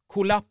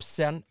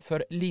kollapsen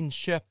för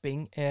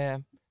Linköping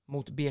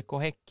mot BK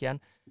Häcken.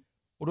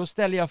 Och då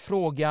ställer jag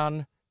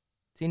frågan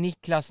till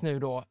Niklas nu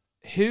då.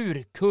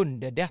 Hur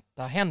kunde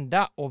detta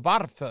hända och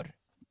varför?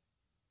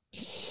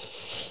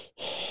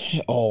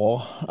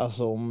 Ja,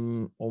 alltså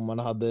om man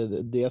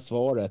hade det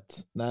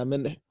svaret. Nej,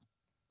 men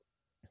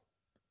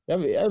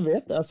jag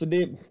vet, alltså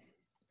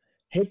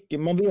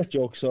Häcken, man vet ju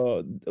också,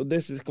 och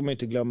det ska man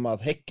inte glömma,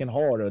 att Häcken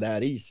har det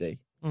här i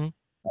sig.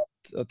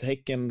 Att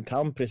Häcken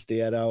kan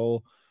prestera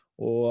och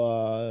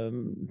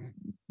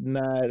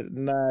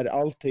när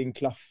allting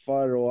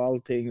klaffar och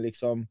allting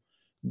liksom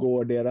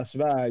går deras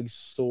väg,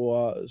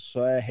 så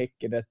är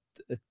Häcken ett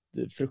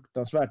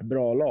fruktansvärt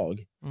bra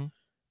lag.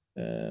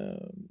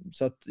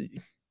 Så att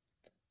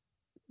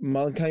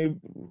man kan ju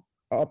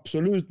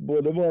absolut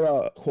både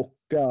vara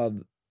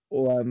chockad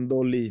och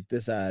ändå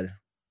lite så här,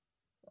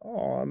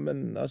 ja,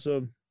 men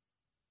alltså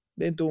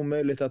det är inte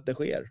omöjligt att det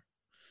sker.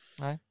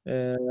 Nej.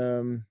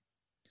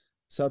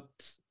 Så att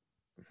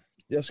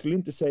jag skulle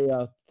inte säga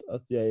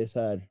att jag är så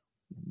här,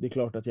 det är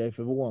klart att jag är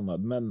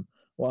förvånad, men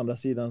å andra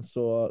sidan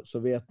så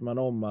vet man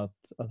om att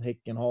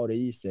Häcken har det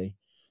i sig.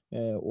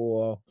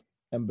 Och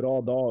en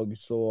bra dag,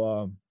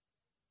 så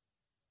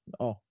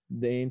ja,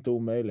 det är inte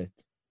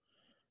omöjligt.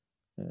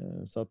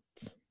 Så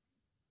att,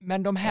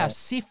 men de här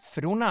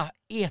siffrorna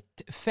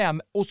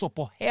 1-5 och så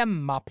på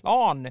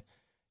hemmaplan,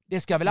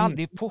 det ska väl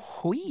aldrig få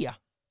ske?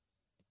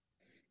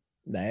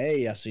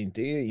 Nej, alltså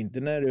inte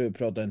när du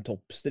pratar en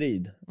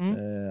toppstrid.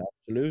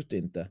 Absolut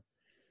inte.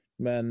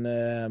 Men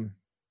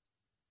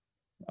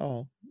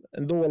ja,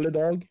 en dålig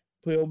dag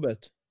på jobbet.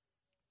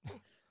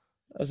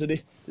 Alltså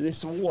det är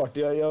svårt.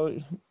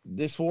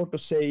 Det är svårt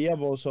att säga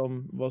vad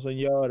som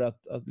gör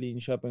att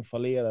Linköping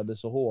fallerade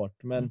så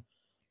hårt. Men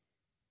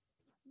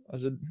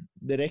alltså,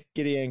 det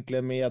räcker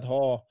egentligen med att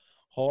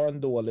ha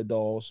en dålig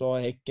dag och så har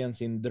Häcken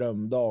sin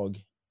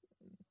drömdag.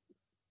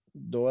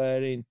 Då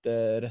är det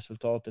inte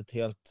resultatet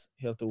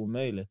helt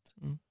omöjligt.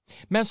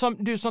 Men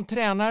du som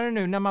tränare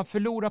nu, när man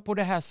förlorar på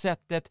det här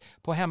sättet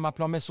på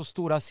hemmaplan med så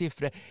stora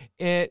siffror,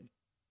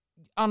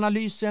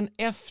 analysen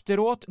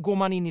efteråt, går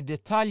man in i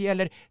detalj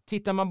eller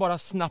tittar man bara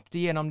snabbt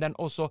igenom den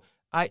och så,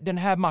 nej, den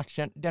här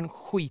matchen, den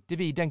skiter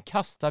vi, den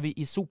kastar vi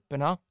i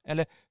soporna,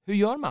 eller hur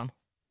gör man?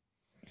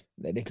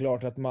 Nej, det är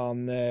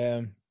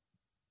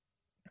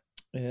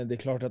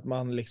klart att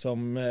man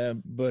liksom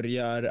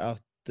börjar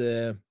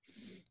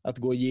att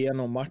gå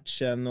igenom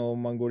matchen och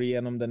man går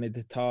igenom den i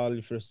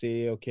detalj för att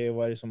se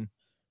vad är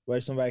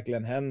det som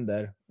verkligen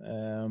händer.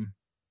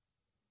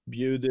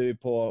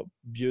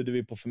 Bjuder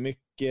vi på för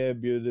mycket?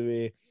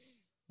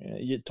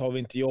 Tar vi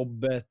inte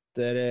jobbet?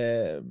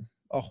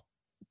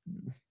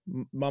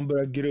 Man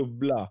börjar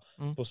grubbla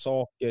på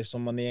saker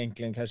som man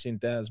egentligen kanske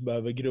inte ens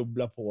behöver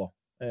grubbla på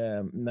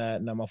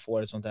när man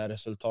får ett sånt här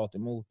resultat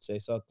emot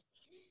sig. Så att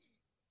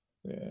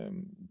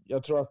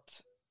jag tror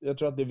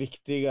att det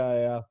viktiga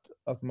är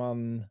att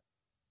man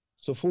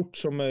så fort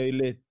som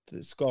möjligt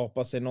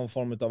skapar sig någon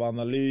form av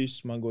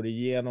analys. Man går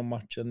igenom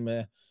matchen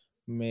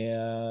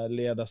med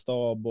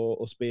ledarstab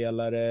och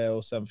spelare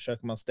och sen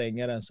försöker man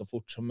stänga den så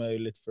fort som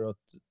möjligt för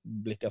att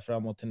blicka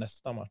framåt till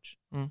nästa match.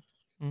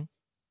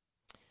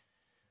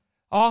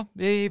 Ja,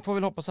 vi får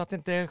väl hoppas att det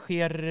inte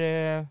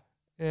sker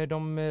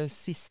de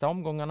sista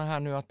omgångarna här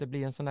nu, att det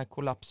blir en sån här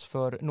kollaps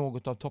för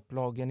något av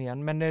topplagen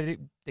igen. Men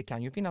det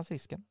kan ju finnas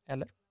risken,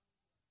 eller?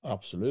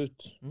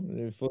 Absolut.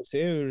 Vi får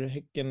se hur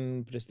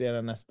Häcken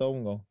presterar nästa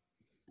omgång.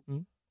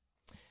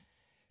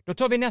 Då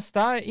tar vi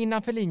nästa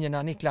innanför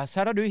linjerna, Niklas.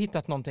 Här har du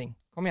hittat någonting.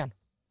 Kom igen.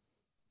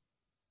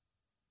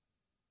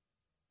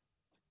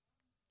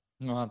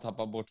 Nu har han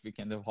tappat bort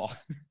vilken det var.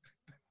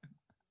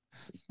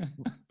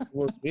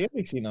 Vår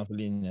Fredriks innanför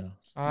linjerna.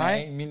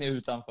 Nej, min är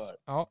utanför.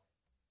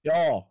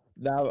 Ja,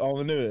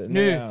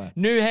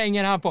 nu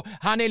hänger han på.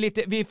 Han är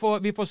lite, vi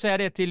får säga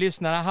det till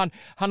lyssnarna.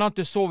 Han har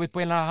inte sovit på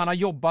han har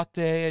jobbat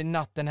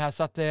natten här,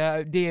 så att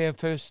det är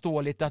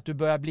förståeligt att du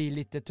börjar bli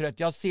lite trött.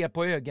 Jag ser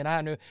på ögonen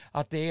här nu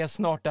att det är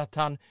snart att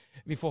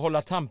vi får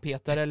hålla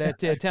tandpetare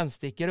eller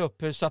tändstickor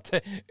upp så att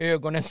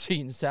ögonen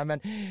syns här.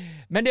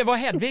 Men det var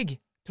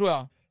Hedvig, tror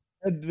jag.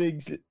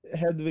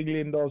 Hedvig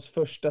Lindahls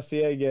första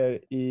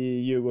seger i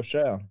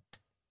Djurgårdsön.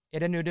 Är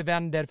det nu det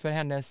vänder för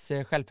hennes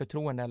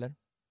självförtroende, eller?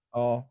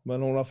 Ja,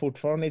 men hon har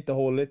fortfarande inte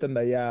hållit den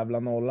där jävla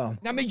nollan.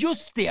 Nej, men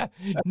just det!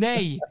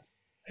 Nej!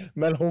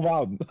 Men hon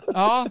vann.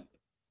 Ja.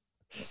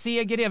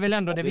 Seger är väl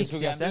ändå det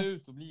viktigaste. Det såg ändå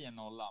ut att bli en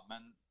nolla,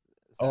 men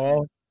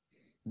sen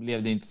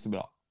blev det inte så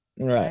bra.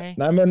 Nej,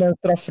 men en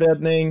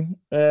straffräddning,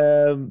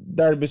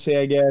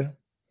 derbyseger.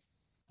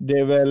 Det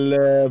är väl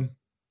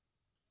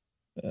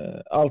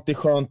alltid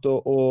skönt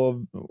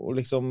att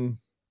liksom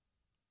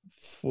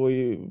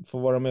få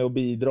vara med och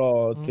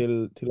bidra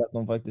till att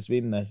de faktiskt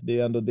vinner. Det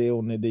är ändå det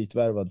hon är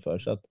ditvärvad för.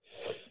 Så att,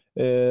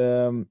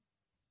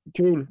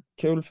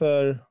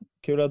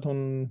 kul att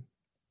hon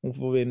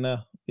får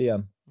vinna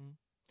igen.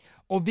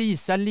 Och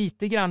visa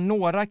lite grann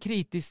några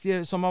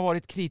som har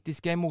varit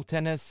kritiska emot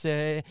hennes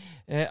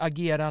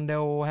agerande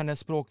och hennes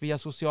språk via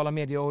sociala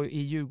medier och i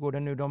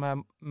Djurgården nu, de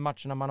här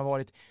matcherna man har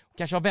varit.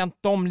 Kanske har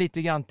vänt dem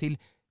lite grann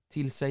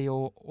till sig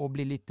och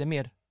bli lite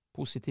mer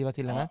positiva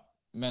till henne.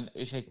 Men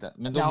ursäkta,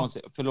 men då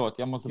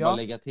jag måste bara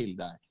lägga till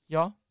där.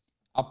 Ja.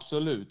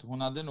 Absolut,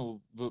 hon hade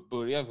nog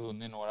börjat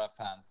vunnit några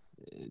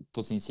fans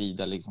på sin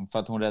sida liksom, för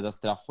att hon räddade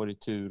straff och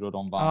retur och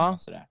de vann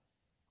och sådär.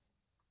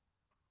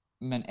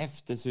 Men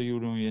efter så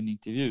gjorde hon ju en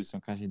intervju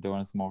som kanske inte var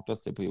den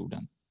smartaste på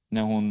jorden.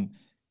 När hon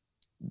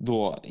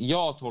då,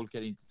 jag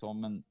tolkar det inte så,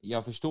 men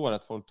jag förstår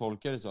att folk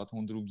tolkar det så, att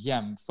hon drog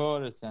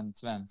jämförelsen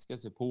svenska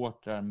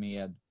supportrar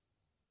med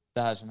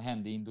det här som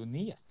hände i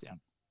Indonesien.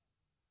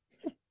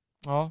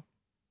 Ja.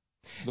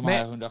 De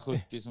här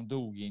 170 som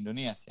dog i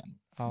Indonesien.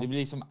 Ja. Det blir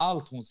liksom,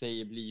 allt hon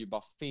säger blir ju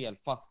bara fel,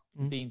 fast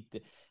det inte...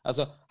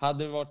 Alltså,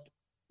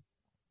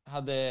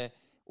 hade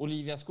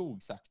Olivia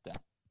Skog sagt det,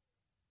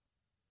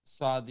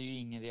 så hade ju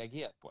ingen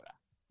reagerat på det.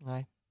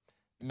 Nej.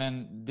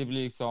 Men det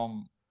blir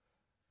liksom,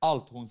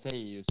 allt hon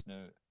säger just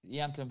nu,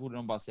 egentligen borde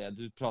de bara säga,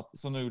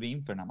 som de gjorde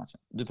inför den här matchen,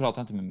 du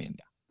pratar inte med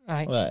media.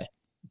 Nej.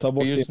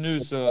 För just nu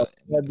så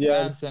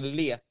fansen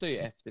letar ju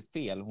efter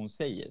fel hon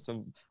säger.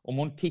 Så om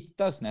hon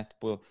tittar snett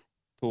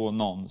på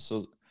någon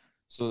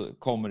så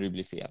kommer det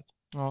bli fel.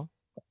 Ja.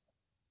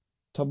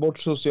 Ta bort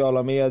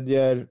sociala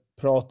medier,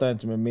 prata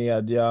inte med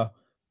media.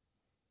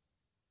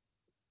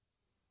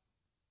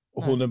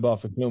 Och hon är bara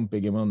för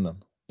klumpig i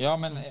munnen. Ja,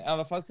 men i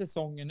alla fall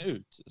säsongen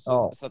ut.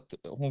 Så att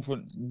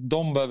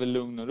de behöver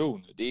lugn och ro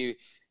nu. Det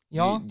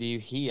är ju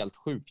helt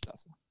sjukt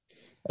alltså.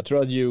 Jag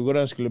tror att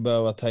Djurgården skulle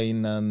behöva ta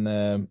in en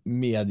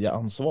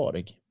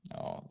mediaansvarig.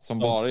 Ja, som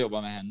bara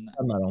jobbar med henne.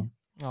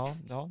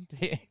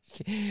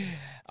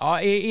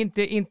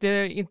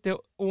 Inte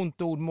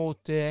ont ord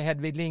mot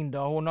Hedvig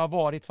Lindahl. Hon har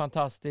varit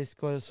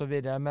fantastisk och så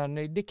vidare.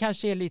 Men det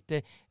kanske är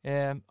lite...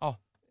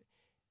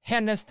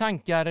 hennes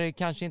tankar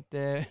kanske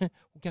inte...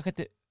 Hon kanske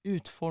inte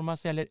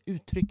utformas eller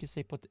uttrycker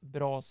sig på ett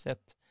bra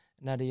sätt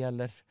när det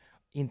gäller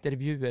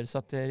intervjuer. Så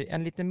att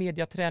en liten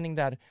mediaträning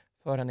där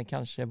för henne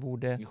kanske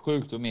borde... Det är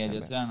sjukt att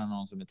mediaträna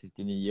någon som är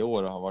 39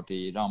 år och har varit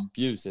i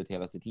rampljuset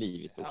hela sitt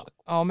liv i stort sett.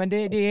 Ja, men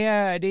det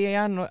är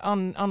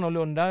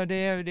annorlunda. Det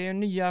är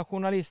nya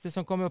journalister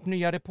som kommer upp,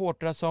 nya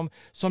reportrar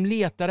som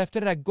letar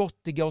efter det där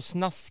gottiga och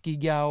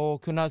snaskiga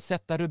och kunna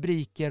sätta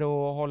rubriker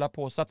och hålla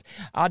på. Så att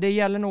det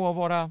gäller nog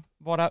att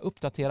vara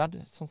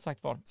uppdaterad, som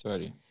sagt var. Så är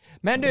det.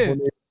 Men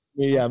du...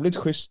 Det är jävligt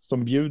schysst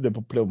som bjuder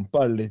på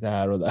plumpar lite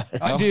här och där.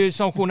 Ja, du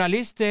som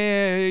journalist, det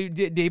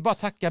är bara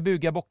tacka,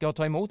 buga, bocka och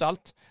ta emot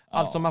allt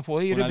som man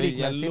får i rubrikmässigt.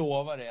 Jag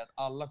lovar dig att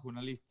alla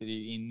journalister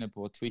är inne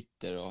på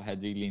Twitter och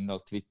Hedvig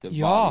Lindahls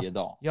Twitter varje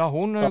dag. Ja,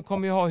 hon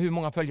kommer ju ha hur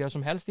många följare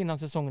som helst innan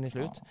säsongen är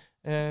slut.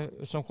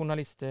 Som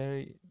journalist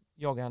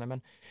jagar henne.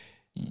 Men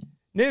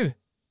nu,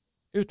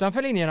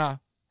 utanför linjerna,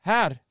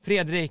 här,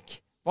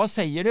 Fredrik, vad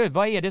säger du?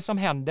 Vad är det som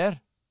händer?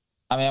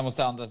 Jag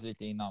måste andas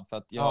lite innan för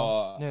att det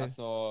är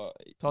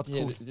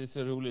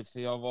så roligt för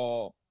jag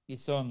var i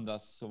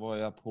söndags så var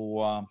jag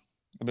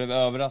blev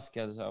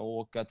överraskad att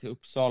åka till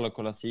Uppsala och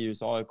kolla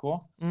Sirius AIK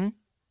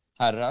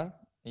herrar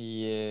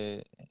i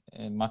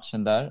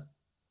matchen där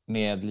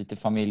med lite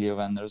familj och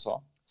vänner och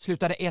så.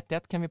 Slutade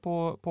 1-1 kan vi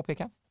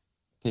påpeka.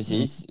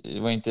 Precis, det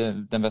var inte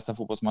den bästa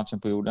fotbollsmatchen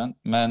på jorden,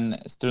 men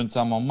strunt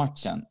samma om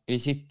matchen. Vi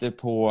sitter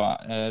på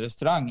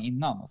restaurang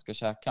innan och ska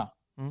käka.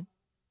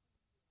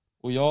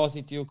 Och jag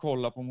sitter ju och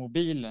kollar på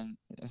mobilen.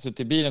 Jag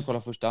sitter i bilen och kollar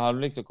första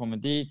halvlek, så kommer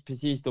dit.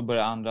 Precis då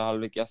börjar andra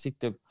halvlek. Jag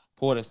sitter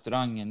på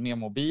restaurangen med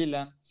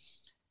mobilen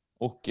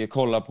och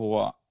kollar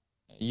på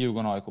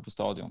Djurgården AIK på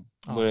stadion.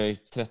 Det börjar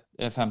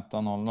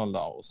 15:00 då.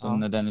 Och så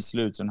när den är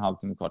slut så en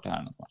halvtimme kvar till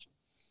herrarnas match.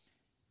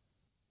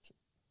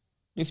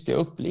 Lyfter jag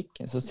upp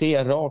blicken så ser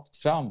jag rakt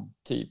fram,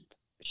 typ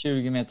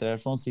 20 meter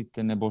därifrån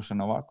sitter Nebojša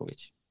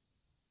Novaković.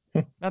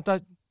 Vänta,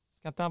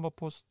 ska inte han vara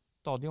på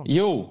stadion?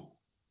 Jo,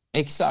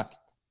 exakt.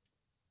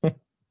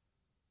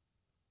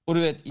 Och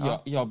du vet,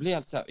 jag blir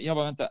helt så här, jag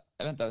bara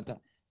vänta.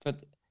 För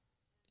att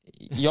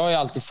jag är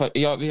alltid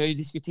vi har ju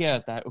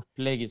diskuterat det här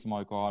upplägget som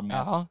AIK har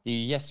med. Det är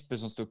ju Jesper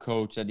som står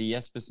coachar, det är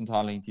Jesper som tar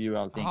alla intervjuer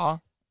och allting.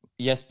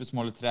 Jesper som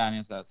håller träning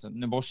och så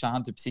Nebojša,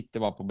 han typ sitter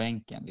bara på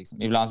bänken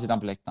liksom. Ibland sitter han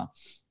på läktaren.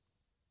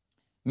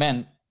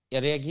 Men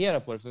jag reagerar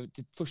på det för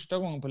typ första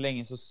gången på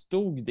länge så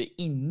stod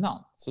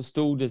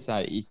det så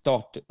här i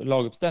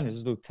startlaguppställningen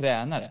så stod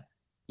tränare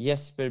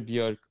Jesper,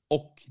 Björk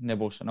och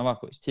Nebojša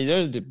Novaković. Tidigare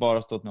hade det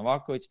bara stått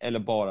Novaković eller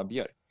bara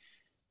Björk.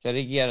 Så jag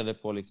reagerade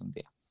på liksom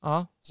det.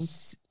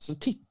 Så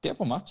tittar jag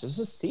på matchen och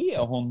så ser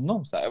jag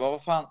honom så här. Jag bara,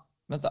 vad fan?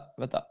 Vänta,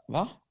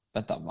 va?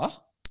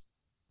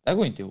 Det här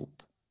går inte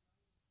ihop.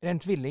 Är det en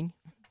tvilling?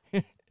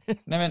 Nej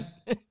men...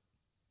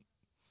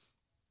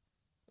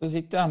 Så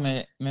sitter han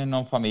med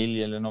någon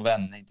familj eller någon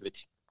vän,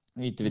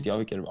 inte vet jag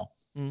vilka det var.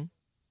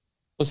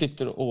 Och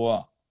sitter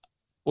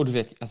och du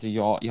vet, alltså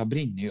jag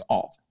brinner ju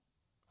av.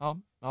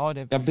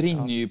 Jag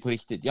brinner ju på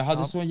riktigt. Jag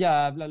hade så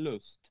jävla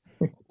lust.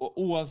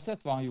 Och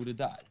oavsett vad han gjorde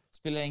där,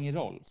 spelar ingen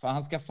roll. För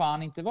han ska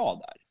fan inte vara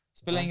där.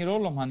 Spelar ingen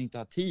roll om han inte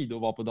har tid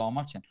att vara på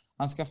dammatchen.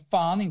 Han ska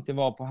fan inte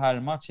vara på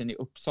herrmatchen i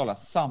Uppsala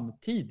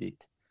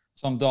samtidigt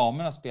som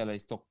damerna spelar i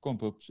Stockholm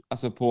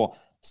på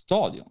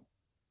stadion.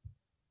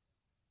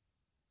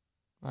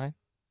 Nej.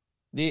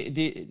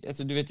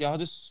 Alltså, du vet, jag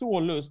hade så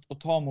lust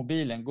att ta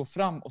mobilen, gå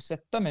fram och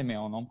sätta mig med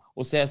honom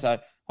och säga så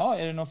här: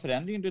 är det någon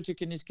förändring du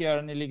tycker ni ska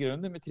göra när ni ligger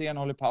under med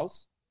 3-0 i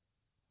paus?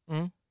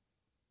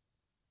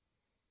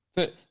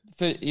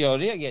 För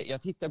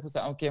jag tittar på så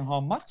här, okej,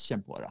 har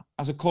matchen på det?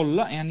 Alltså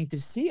kolla, är han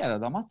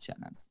intresserad av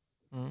matchen ens?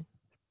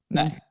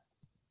 Nej,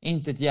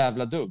 inte ett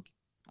jävla dugg.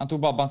 Han tog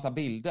bara massa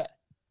bilder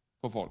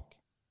på folk.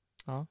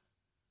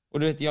 Och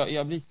du vet,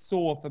 jag blir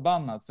så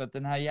förbannad för att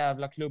den här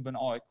jävla klubben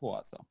AIK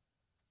alltså.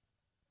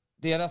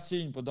 Deras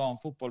syn på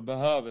damfotboll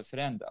behöver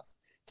förändras.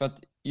 För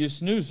att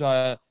just nu så har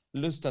jag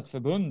lust att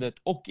förbundet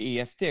och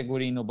EFT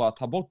går in och bara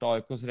tar bort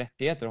AIKs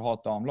rättigheter och ha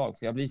ett damlag.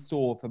 För jag blir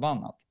så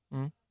förbannad.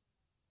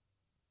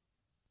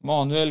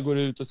 Manuel går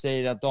ut och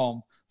säger att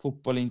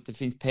damfotboll inte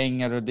finns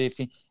pengar och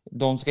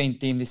de ska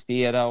inte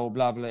investera och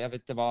bla bla. Jag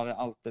vet inte vad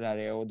allt det där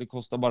är och det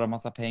kostar bara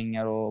massa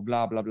pengar och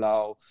bla bla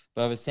bla och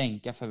behöver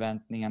sänka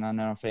förväntningarna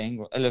när de för en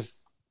gång, eller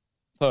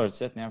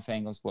förutsättningarna för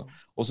en gång får.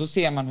 Och så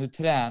ser man hur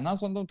tränaren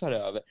som de tar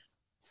över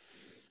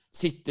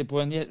sitter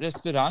på en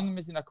restaurang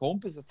med sina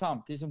kompisar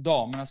samtidigt som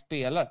damerna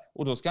spelar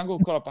och då ska han gå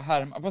och kolla på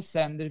herrarna. Vad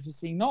sänder det för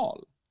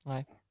signal?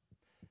 Nej.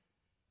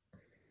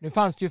 Nu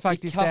fanns det ju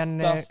faktiskt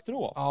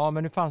katastrof.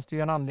 Men nu fanns det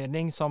ju en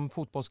anledning som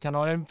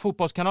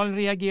Fotbollskanalen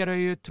reagerar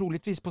ju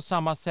troligtvis på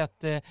samma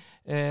sätt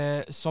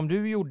som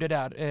du gjorde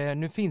där.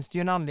 Nu finns det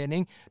ju en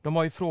anledning. De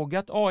har ju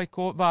frågat AIK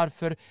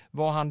varför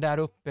var han där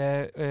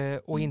uppe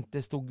och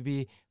inte stod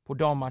vi på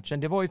dammatchen.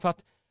 Det var ju för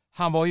att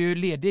han var ju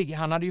ledig.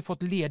 Han hade ju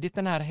fått ledigt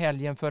den här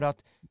helgen för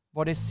att,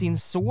 var det sin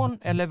son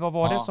eller vad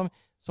var det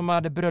som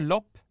hade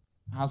bröllop?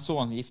 Hans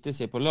son gifte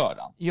sig på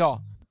lördag.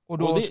 Ja. Och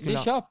det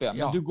köper jag,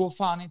 men du går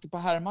fan inte på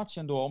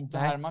herrmatchen då om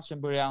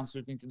herrmatchen börjar i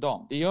anslutning till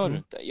dam. Det gör du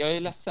inte. Jag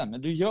är ledsen,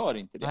 men du gör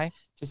inte det. Nej.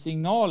 För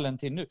signalen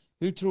till nu,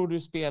 hur tror du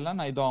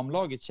spelarna i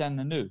damlaget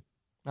känner nu?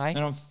 Nej.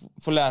 När de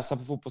får läsa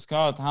på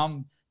Fotbollskanalen att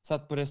han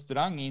satt på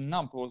restaurang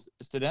innan på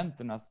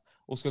studenternas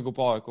och ska gå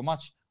på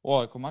AIK-match.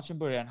 Och AIK-matchen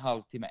börjar en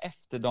halvtimme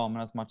efter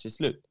damernas match är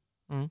slut.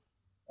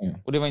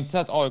 Och det var inte så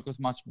att AIKs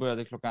match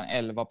började klockan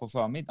 11 på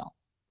förmiddagen.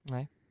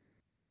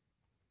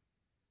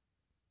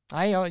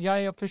 Nej,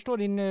 jag förstår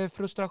din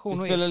frustration. Det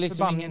spelar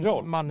liksom ingen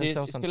roll.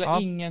 Det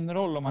spelar ingen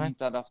roll om han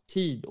inte hade haft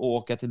tid att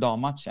åka till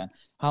dammatchen.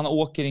 Han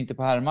åker inte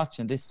på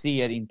herrmatchen. Det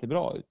ser inte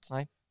bra ut.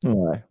 Nej.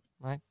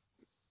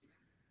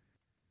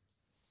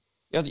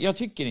 Jag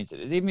tycker inte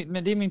det.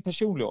 Men det är min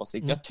personliga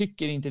åsikt. Jag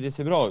tycker inte det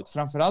ser bra ut.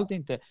 Framförallt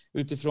inte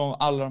utifrån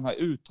alla de här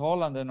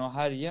uttalanden och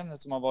härjanden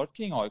som har varit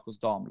kring AIKs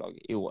damlag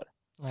i år.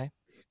 Nej.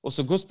 Och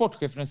så går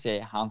sportchefen och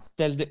säger han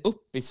ställde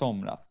upp i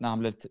somras när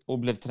han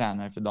blev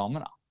tränare för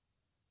damerna.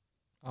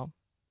 Ja.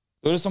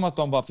 Då är det som att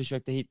de bara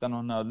försökte hitta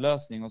någon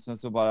nödlösning och sen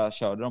så bara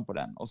körde de på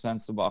den och sen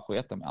så bara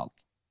sket de med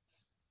allt.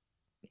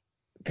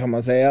 Kan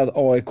man säga att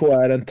AIK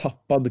är en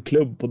tappad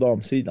klubb på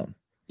damsidan?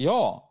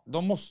 Ja,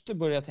 de måste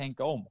börja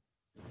tänka om.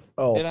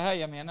 Ja. Det är det här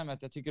jag menar med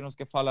att jag tycker de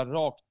ska falla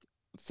rakt,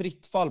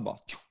 fritt fall bara.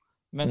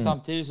 Men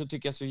samtidigt så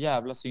tycker jag så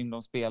jävla synd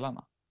om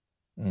spelarna.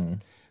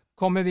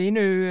 Kommer vi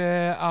nu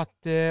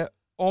att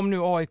om nu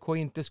AIK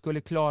inte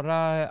skulle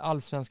klara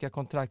allsvenska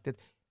kontraktet,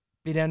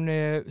 blir det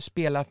en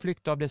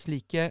spelarflykt av dess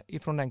like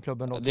ifrån den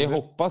klubben då? Det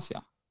hoppas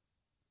jag.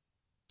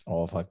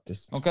 Ja,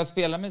 faktiskt. De kan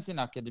spela med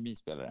sina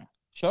akademispelare.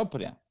 Kör på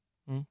det.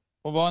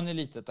 Och var en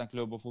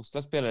elitettan-klubb och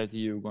fostra spelare till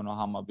Djurgården och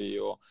Hammarby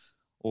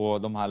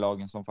och de här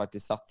lagen som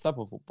faktiskt satsar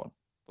på fotboll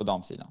på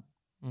damsidan.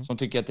 Som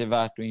tycker att det är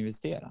värt att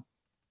investera.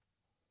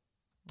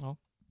 Ja.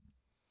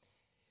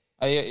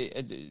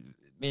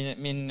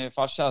 Min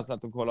farsa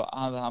satt och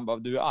kollade. Han bara,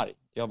 du är arg.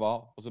 Jag bara,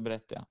 och så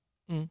berättade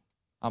jag.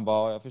 Han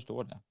bara, jag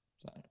förstår det.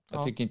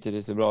 Jag tycker inte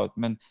det ser bra ut.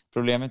 Men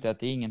problemet är att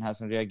det är ingen här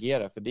som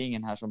reagerar. För det är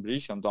ingen här som bryr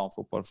sig om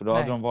damfotboll. För då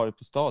hade de varit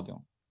på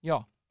stadion.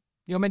 Ja,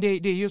 men det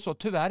är ju så.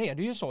 Tyvärr är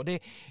det ju så.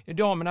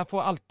 Damerna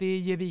får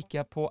alltid ge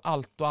vika på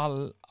allt och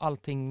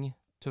allting.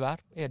 Tyvärr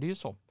är det ju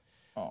så.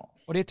 Ja.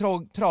 Och det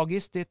är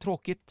tragiskt. Det är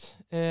tråkigt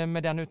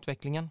med den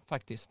utvecklingen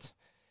faktiskt.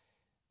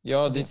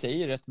 Ja, det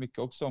säger rätt mycket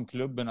också om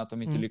klubben att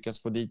de inte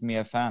lyckas få dit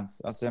mer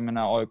fans. Alltså jag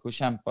menar, AIK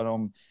kämpar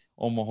om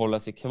att hålla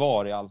sig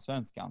kvar i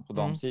allsvenskan på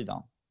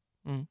damsidan.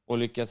 Och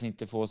lyckas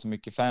inte få så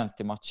mycket fans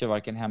till matcher,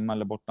 varken hemma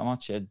eller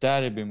bortamatcher.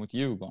 Derby mot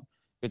Djurgården.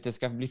 Det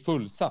ska bli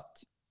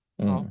fullsatt.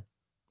 Ja.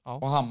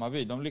 Och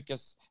Hammarby, de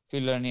lyckas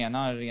fylla den ena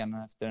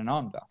arenan efter den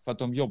andra. För att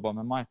de jobbar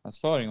med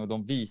marknadsföring och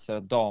de visar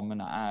att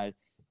damerna är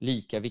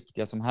lika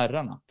viktiga som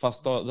herrarna.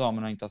 Fast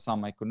damerna inte har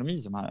samma ekonomi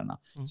som herrarna.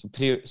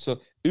 Så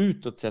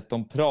utåt sett,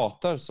 de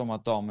pratar som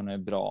att damerna är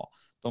bra.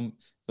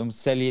 De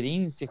säljer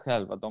in sig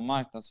själva. De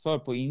marknadsför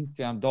på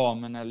Instagram.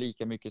 Damerna är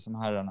lika mycket som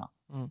herrarna.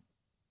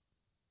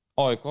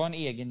 AIK har en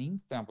egen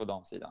Instagram på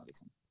damsidan.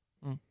 Liksom.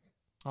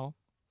 Ja.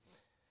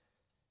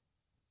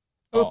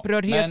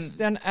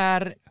 Upprördheten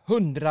är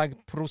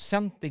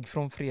 100%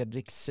 från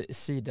Fredriks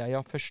sida.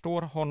 Jag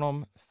förstår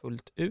honom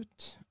fullt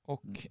ut.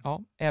 Och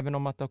även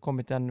om att det har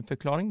kommit en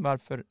förklaring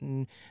varför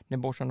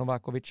Nebojsa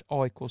Novakovic,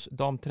 AIKs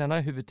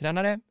damtränare,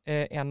 huvudtränare,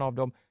 en av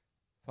dem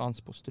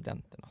fanns på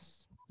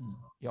studenternas.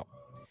 Ja.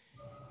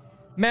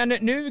 Men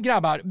nu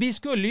grabbar, vi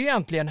skulle ju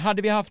egentligen,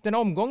 hade vi haft en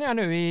omgång här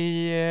nu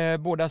i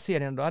båda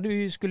serierna,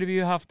 då skulle vi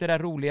ju haft det där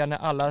roliga när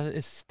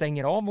alla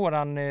stänger av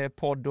våran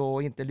podd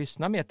och inte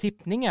lyssnar med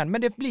tippningen.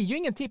 Men det blir ju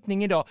ingen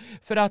tippning idag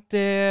för att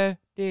det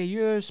är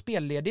ju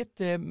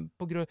spelledigt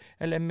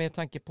med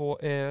tanke på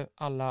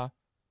alla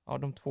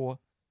de 2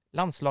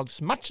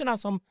 landslagsmatcherna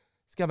som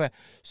ska vara.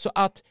 Så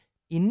att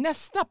i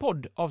nästa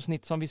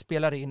poddavsnitt som vi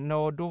spelar in,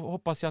 och då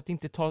hoppas jag att det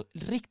inte tar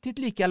riktigt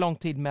lika lång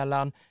tid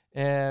mellan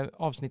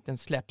avsnitten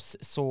släpps,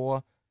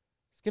 så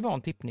ska vi ha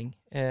en tippning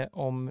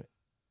om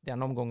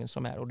den omgången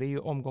som är. Och det är ju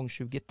omgång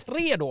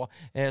 23 då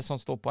som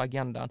står på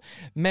agendan.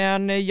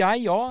 Men jag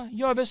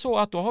gör väl så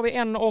att då har vi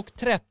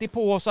 1:30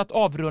 på oss att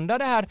avrunda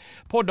det här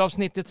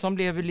poddavsnittet som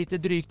blev lite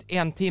drygt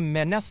 1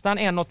 timme, nästan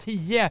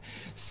 1:10.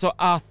 Så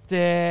att,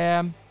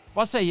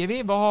 vad säger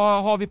vi?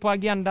 Vad har vi på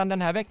agendan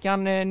den här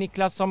veckan,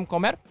 Niklas, som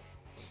kommer?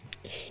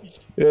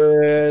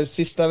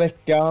 Sista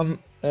veckan,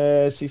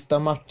 sista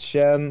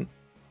matchen.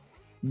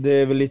 Det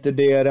är väl lite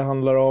det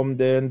handlar om.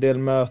 Det är en del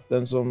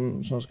möten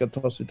som ska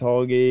ta sig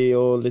tag i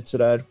och lite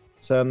sådär.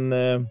 Sen,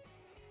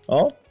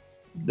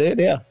 det är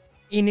det.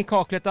 In i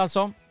kaklet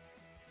alltså?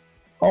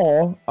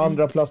 Ja,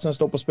 andra platsen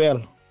står på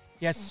spel.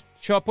 Yes,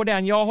 kör på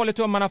den. Jag håller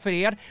tummarna för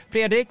er.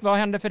 Fredrik, vad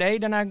händer för dig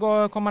den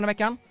här kommande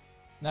veckan?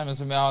 Nej, men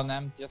som jag har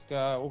nämnt, jag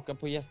ska åka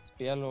på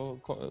gästspel och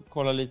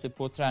kolla lite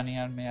på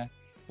träningar med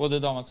både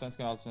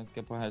damallsvenska och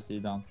allsvenska på här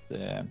sidans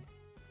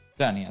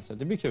träningar. Så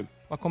det blir kul.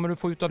 Vad kommer du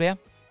få ut av det?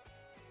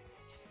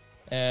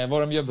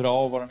 Vad de gör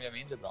bra och vad de gör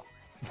mindre bra.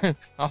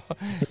 Ja,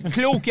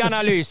 klok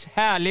analys,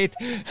 härligt.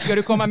 Ska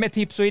du komma med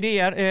tips och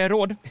idéer,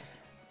 råd?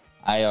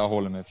 Nej, jag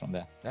håller mig från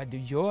det. Ja, du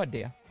gör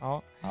det.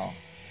 Ja. Ja.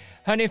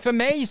 Hörrni, för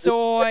mig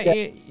så...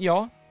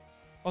 ja,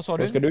 vad sa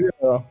du? Vad ska du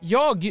göra?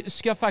 Jag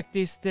ska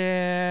faktiskt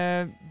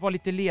vara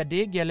lite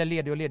ledig, eller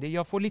ledig och ledig.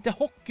 Jag får lite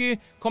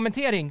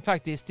hockeykommentering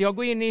faktiskt. Jag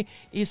går in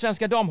i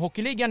Svenska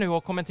damhockeyligan nu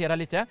och kommenterar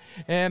lite.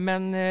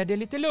 Men det är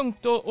lite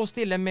lugnt och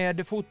stilla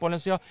med fotbollen,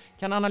 så jag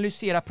kan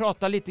analysera,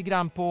 prata lite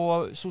grann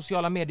på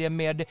sociala medier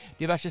med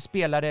diverse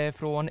spelare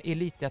från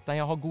Elitettan.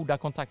 Jag har goda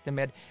kontakter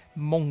med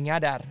många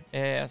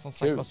där, som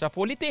sagt. Så jag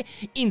får lite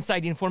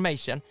inside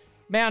information.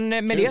 Men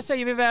med det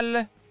säger vi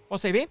väl...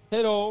 Vad säger vi?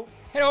 Hej då!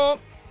 Hej då!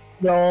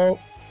 Ja.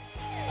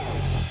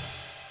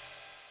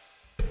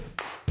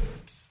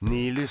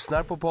 Ni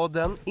lyssnar på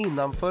podden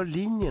Innanför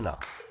linjerna.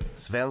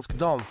 Svensk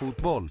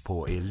damfotboll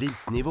på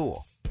elitnivå.